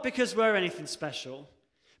 not because we're anything special,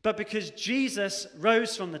 but because Jesus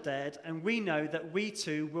rose from the dead, and we know that we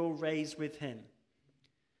too will raise with him.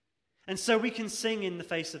 And so we can sing in the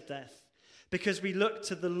face of death, because we look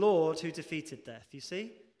to the Lord who defeated death, you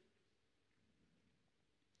see?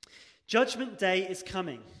 Judgment Day is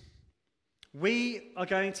coming. We are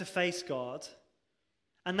going to face God,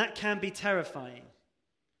 and that can be terrifying.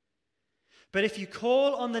 But if you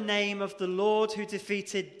call on the name of the Lord who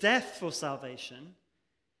defeated death for salvation,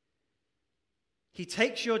 he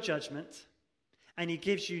takes your judgment and he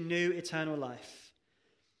gives you new eternal life.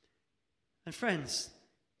 And friends,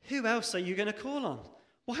 who else are you going to call on?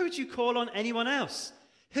 Why would you call on anyone else?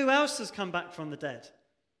 Who else has come back from the dead?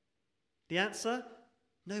 The answer?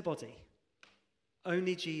 Nobody.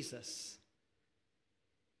 Only Jesus.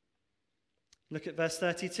 Look at verse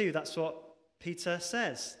 32. That's what Peter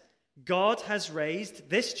says. God has raised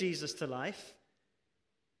this Jesus to life,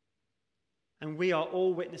 and we are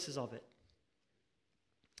all witnesses of it.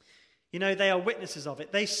 You know, they are witnesses of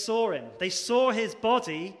it. They saw him. They saw his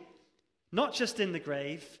body, not just in the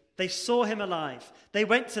grave. They saw him alive. They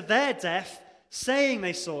went to their death saying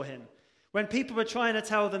they saw him. When people were trying to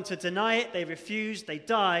tell them to deny it, they refused. They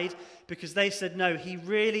died because they said, no, he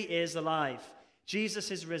really is alive.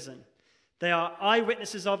 Jesus is risen. They are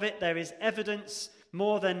eyewitnesses of it. There is evidence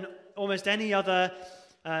more than almost any other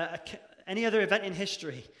event in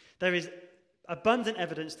history. There is abundant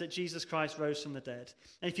evidence that Jesus Christ rose from the dead.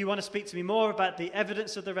 And if you want to speak to me more about the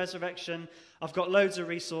evidence of the resurrection, I've got loads of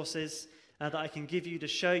resources that I can give you to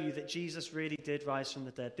show you that Jesus really did rise from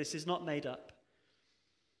the dead. This is not made up.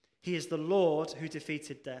 He is the Lord who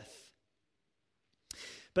defeated death.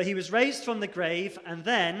 But he was raised from the grave, and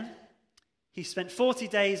then he spent 40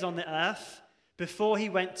 days on the earth before he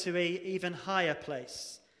went to an even higher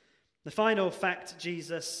place. The final fact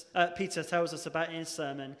Peter tells us about in his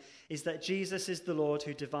sermon is that Jesus is the Lord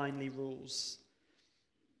who divinely rules.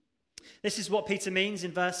 This is what Peter means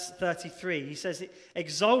in verse 33. He says,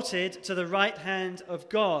 exalted to the right hand of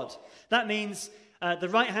God. That means the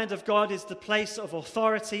right hand of God is the place of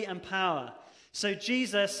authority and power. So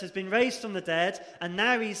Jesus has been raised from the dead, and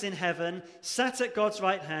now he's in heaven, sat at God's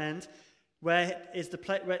right hand, which is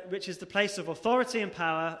the place of authority and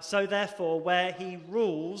power, so therefore where he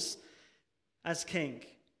rules as king.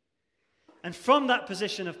 And from that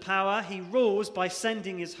position of power, he rules by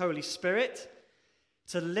sending his Holy Spirit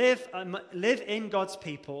to live in God's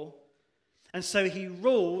people. And so he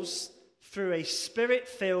rules through a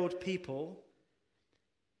spirit-filled people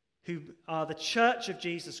who are the church of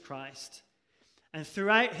Jesus Christ. And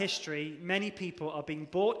throughout history, many people are being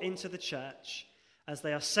brought into the church as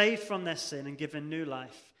they are saved from their sin and given new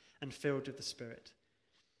life and filled with the Spirit.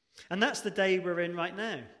 And that's the day we're in right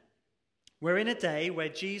now. We're in a day where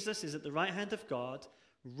Jesus is at the right hand of God,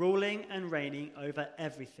 ruling and reigning over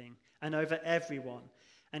everything and over everyone.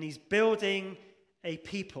 And he's building a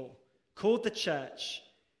people called the church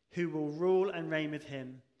who will rule and reign with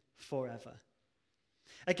him forever.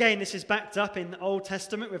 Again, this is backed up in the Old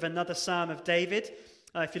Testament with another Psalm of David.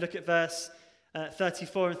 If you look at verse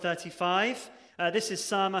 34 and 35, this is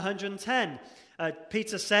Psalm 110.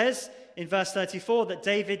 Peter says in verse 34 that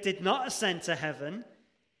David did not ascend to heaven,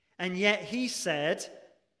 and yet he said,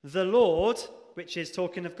 "The Lord," which is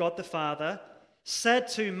talking of God the Father, "said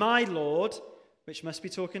to my Lord," which must be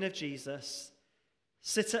talking of Jesus,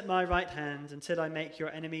 "Sit at my right hand until I make your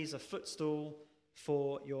enemies a footstool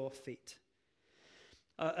for your feet."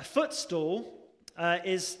 A footstool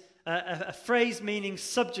is a phrase meaning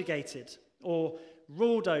subjugated or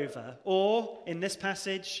ruled over, or, in this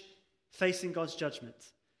passage, facing God's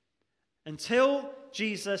judgment. Until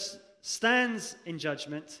Jesus stands in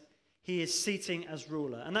judgment, he is seating as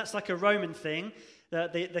ruler. And that's like a Roman thing.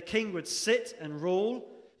 The king would sit and rule,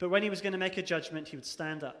 but when he was going to make a judgment, he would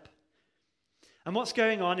stand up. And what's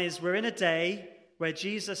going on is we're in a day where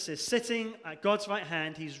Jesus is sitting at God's right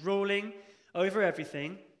hand. He's ruling over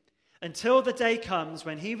everything until the day comes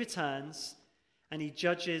when he returns and he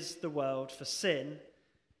judges the world for sin,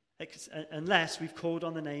 unless we've called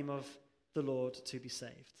on the name of the Lord to be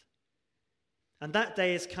saved. And that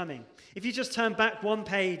day is coming. If you just turn back one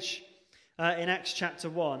page in Acts chapter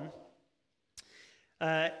 1,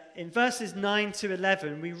 in verses 9 to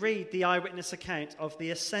 11, we read the eyewitness account of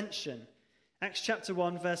the ascension. Acts chapter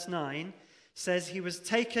 1, verse 9 says, "He was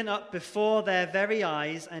taken up before their very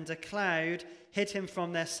eyes, and a cloud hid him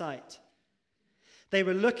from their sight. They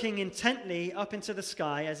were looking intently up into the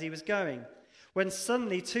sky as he was going, when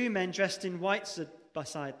suddenly 2 men dressed in white stood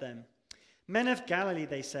beside them. 'Men of Galilee,'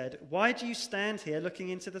 they said, 'why do you stand here looking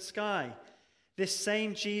into the sky? This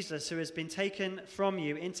same Jesus who has been taken from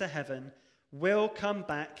you into heaven will come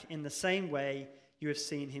back in the same way you have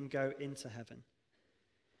seen him go into heaven.'"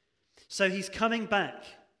 So he's coming back.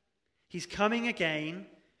 He's coming again,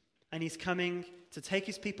 and he's coming to take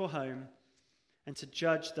his people home and to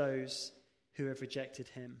judge those who have rejected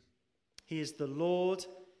him. He is the Lord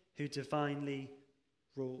who divinely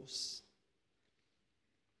rules.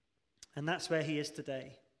 And that's where he is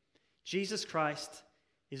today. Jesus Christ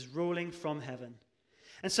is ruling from heaven.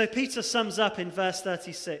 And so Peter sums up in verse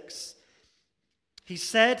 36. He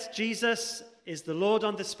said Jesus is the Lord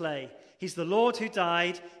on display. He's the Lord who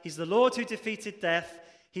died. He's the Lord who defeated death.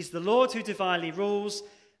 He's the Lord who divinely rules.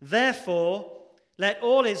 Therefore, let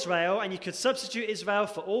all Israel, and you could substitute Israel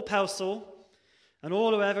for all Pelsall and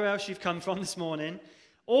all whoever else you've come from this morning,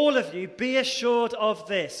 all of you be assured of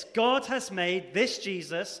this: God has made this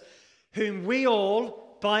Jesus, whom we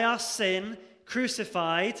all, by our sin,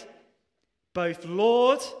 crucified, both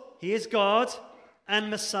Lord, he is God, and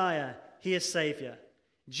Messiah, he is Savior.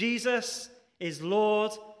 Jesus is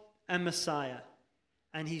Lord and Messiah,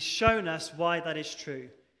 and he's shown us why that is true.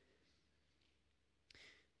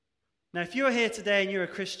 Now, if you're here today and you're a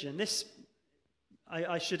Christian, this,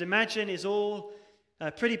 I should imagine, is all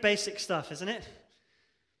pretty basic stuff, isn't it?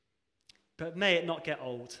 But may it not get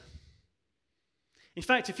old. In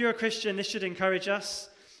fact, if you're a Christian, this should encourage us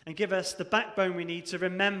and give us the backbone we need to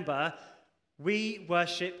remember we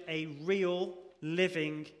worship a real,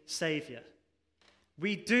 living Savior.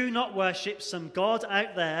 We do not worship some God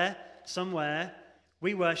out there somewhere.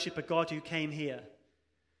 We worship a God who came here.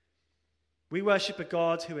 We worship a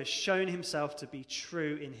God who has shown himself to be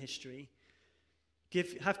true in history.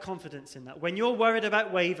 Have confidence in that. When you're worried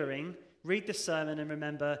about wavering, read the sermon and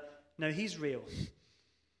remember, no, he's real.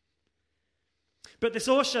 But this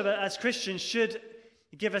also, as Christians, should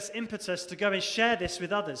give us impetus to go and share this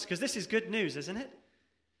with others, because this is good news, isn't it?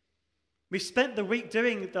 We spent the week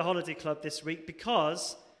doing the Holiday Club this week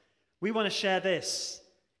because we want to share this,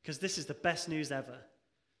 because this is the best news ever.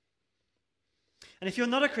 And if you're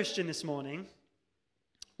not a Christian this morning,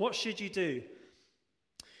 what should you do?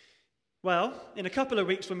 Well, in a couple of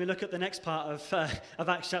weeks when we look at the next part of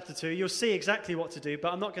Acts chapter 2, you'll see exactly what to do,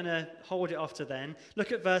 but I'm not going to hold it off to then.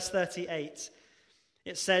 Look at verse 38.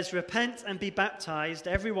 It says, "Repent and be baptized,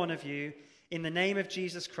 every one of you, in the name of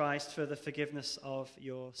Jesus Christ for the forgiveness of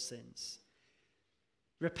your sins."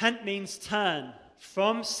 Repent means turn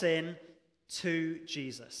from sin to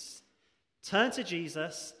Jesus. Turn to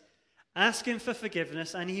Jesus, ask him for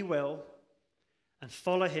forgiveness, and he will, and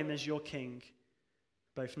follow him as your king,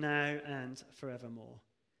 both now and forevermore.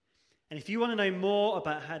 And if you want to know more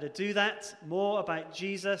about how to do that, more about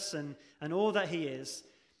Jesus and all that he is,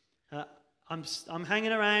 I'm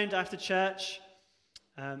hanging around after church.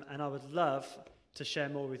 and I would love to share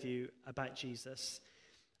more with you about Jesus.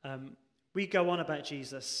 We go on about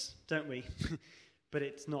Jesus, don't we? But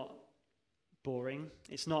it's not boring.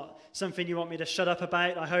 It's not something you want me to shut up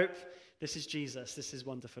about, I hope. This is Jesus. This is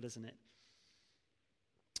wonderful, isn't it?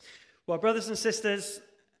 Well, brothers and sisters,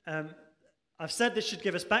 I've said this should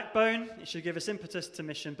give us backbone, it should give us impetus to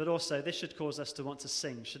mission, but also this should cause us to want to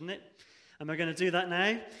sing, shouldn't it? And we're going to do that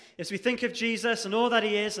now. As we think of Jesus and all that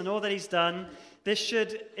he is and all that he's done, this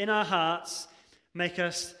should, in our hearts, make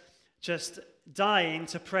us just dying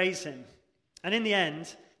to praise him. And in the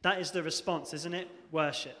end, that is the response, isn't it?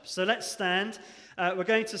 Worship. So let's stand. We're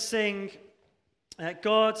going to sing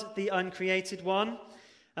God, the Uncreated One.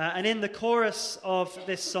 And in the chorus of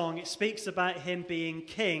this song, it speaks about him being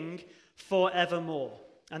king forevermore.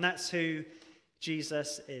 And that's who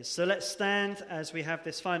Jesus is. So let's stand as we have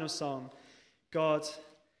this final song, God,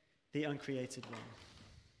 the Uncreated One.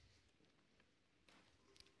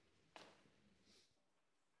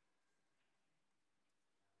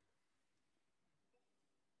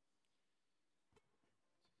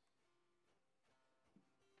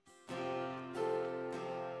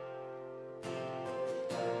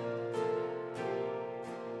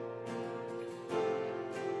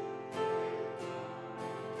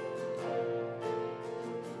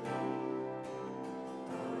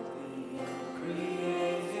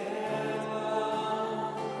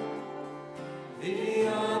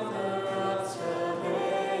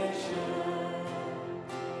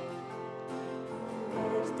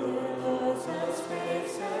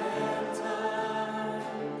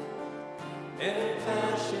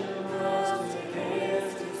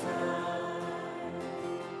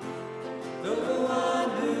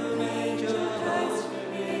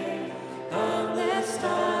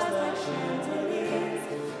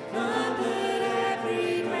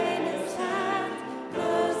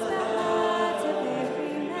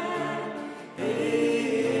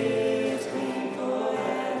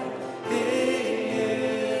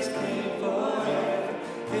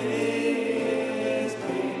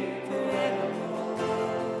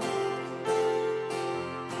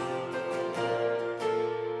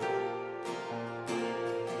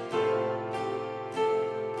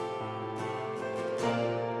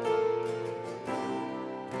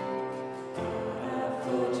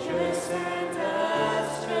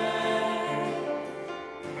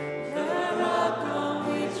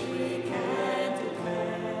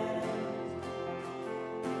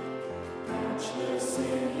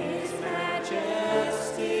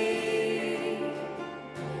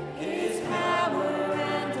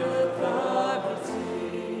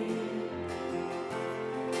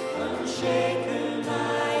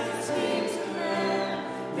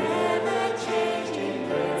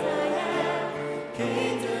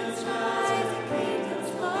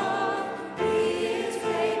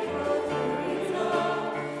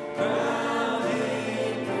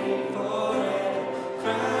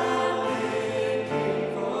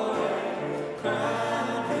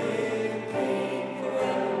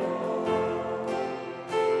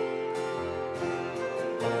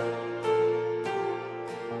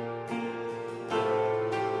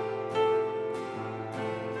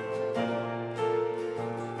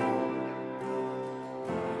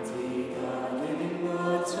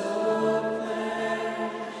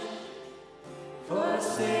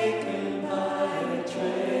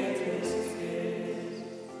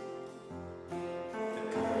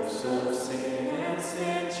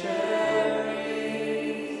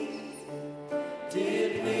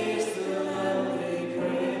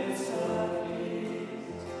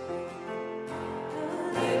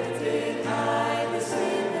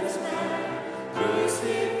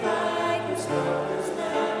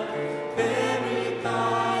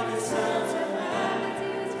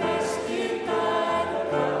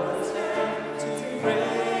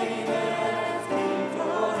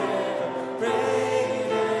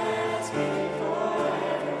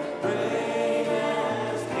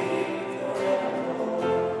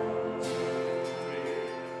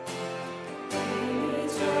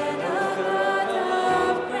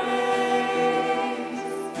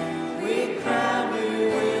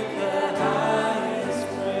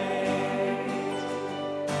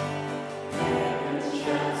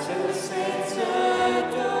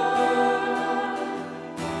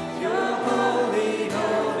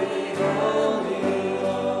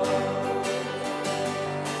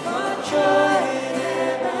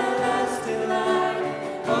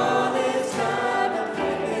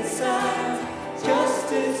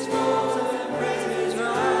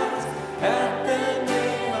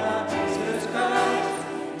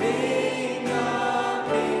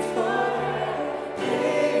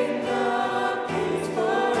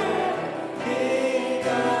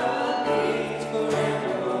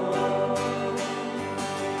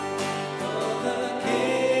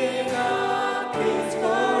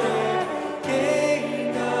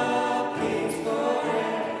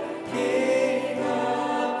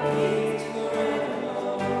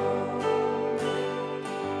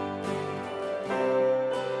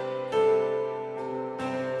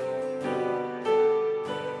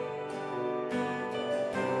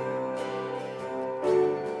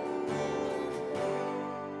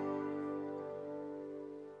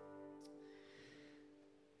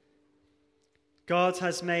 God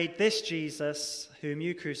has made this Jesus, whom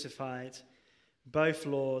you crucified, both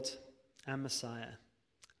Lord and Messiah.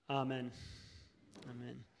 Amen.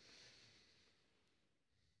 Amen.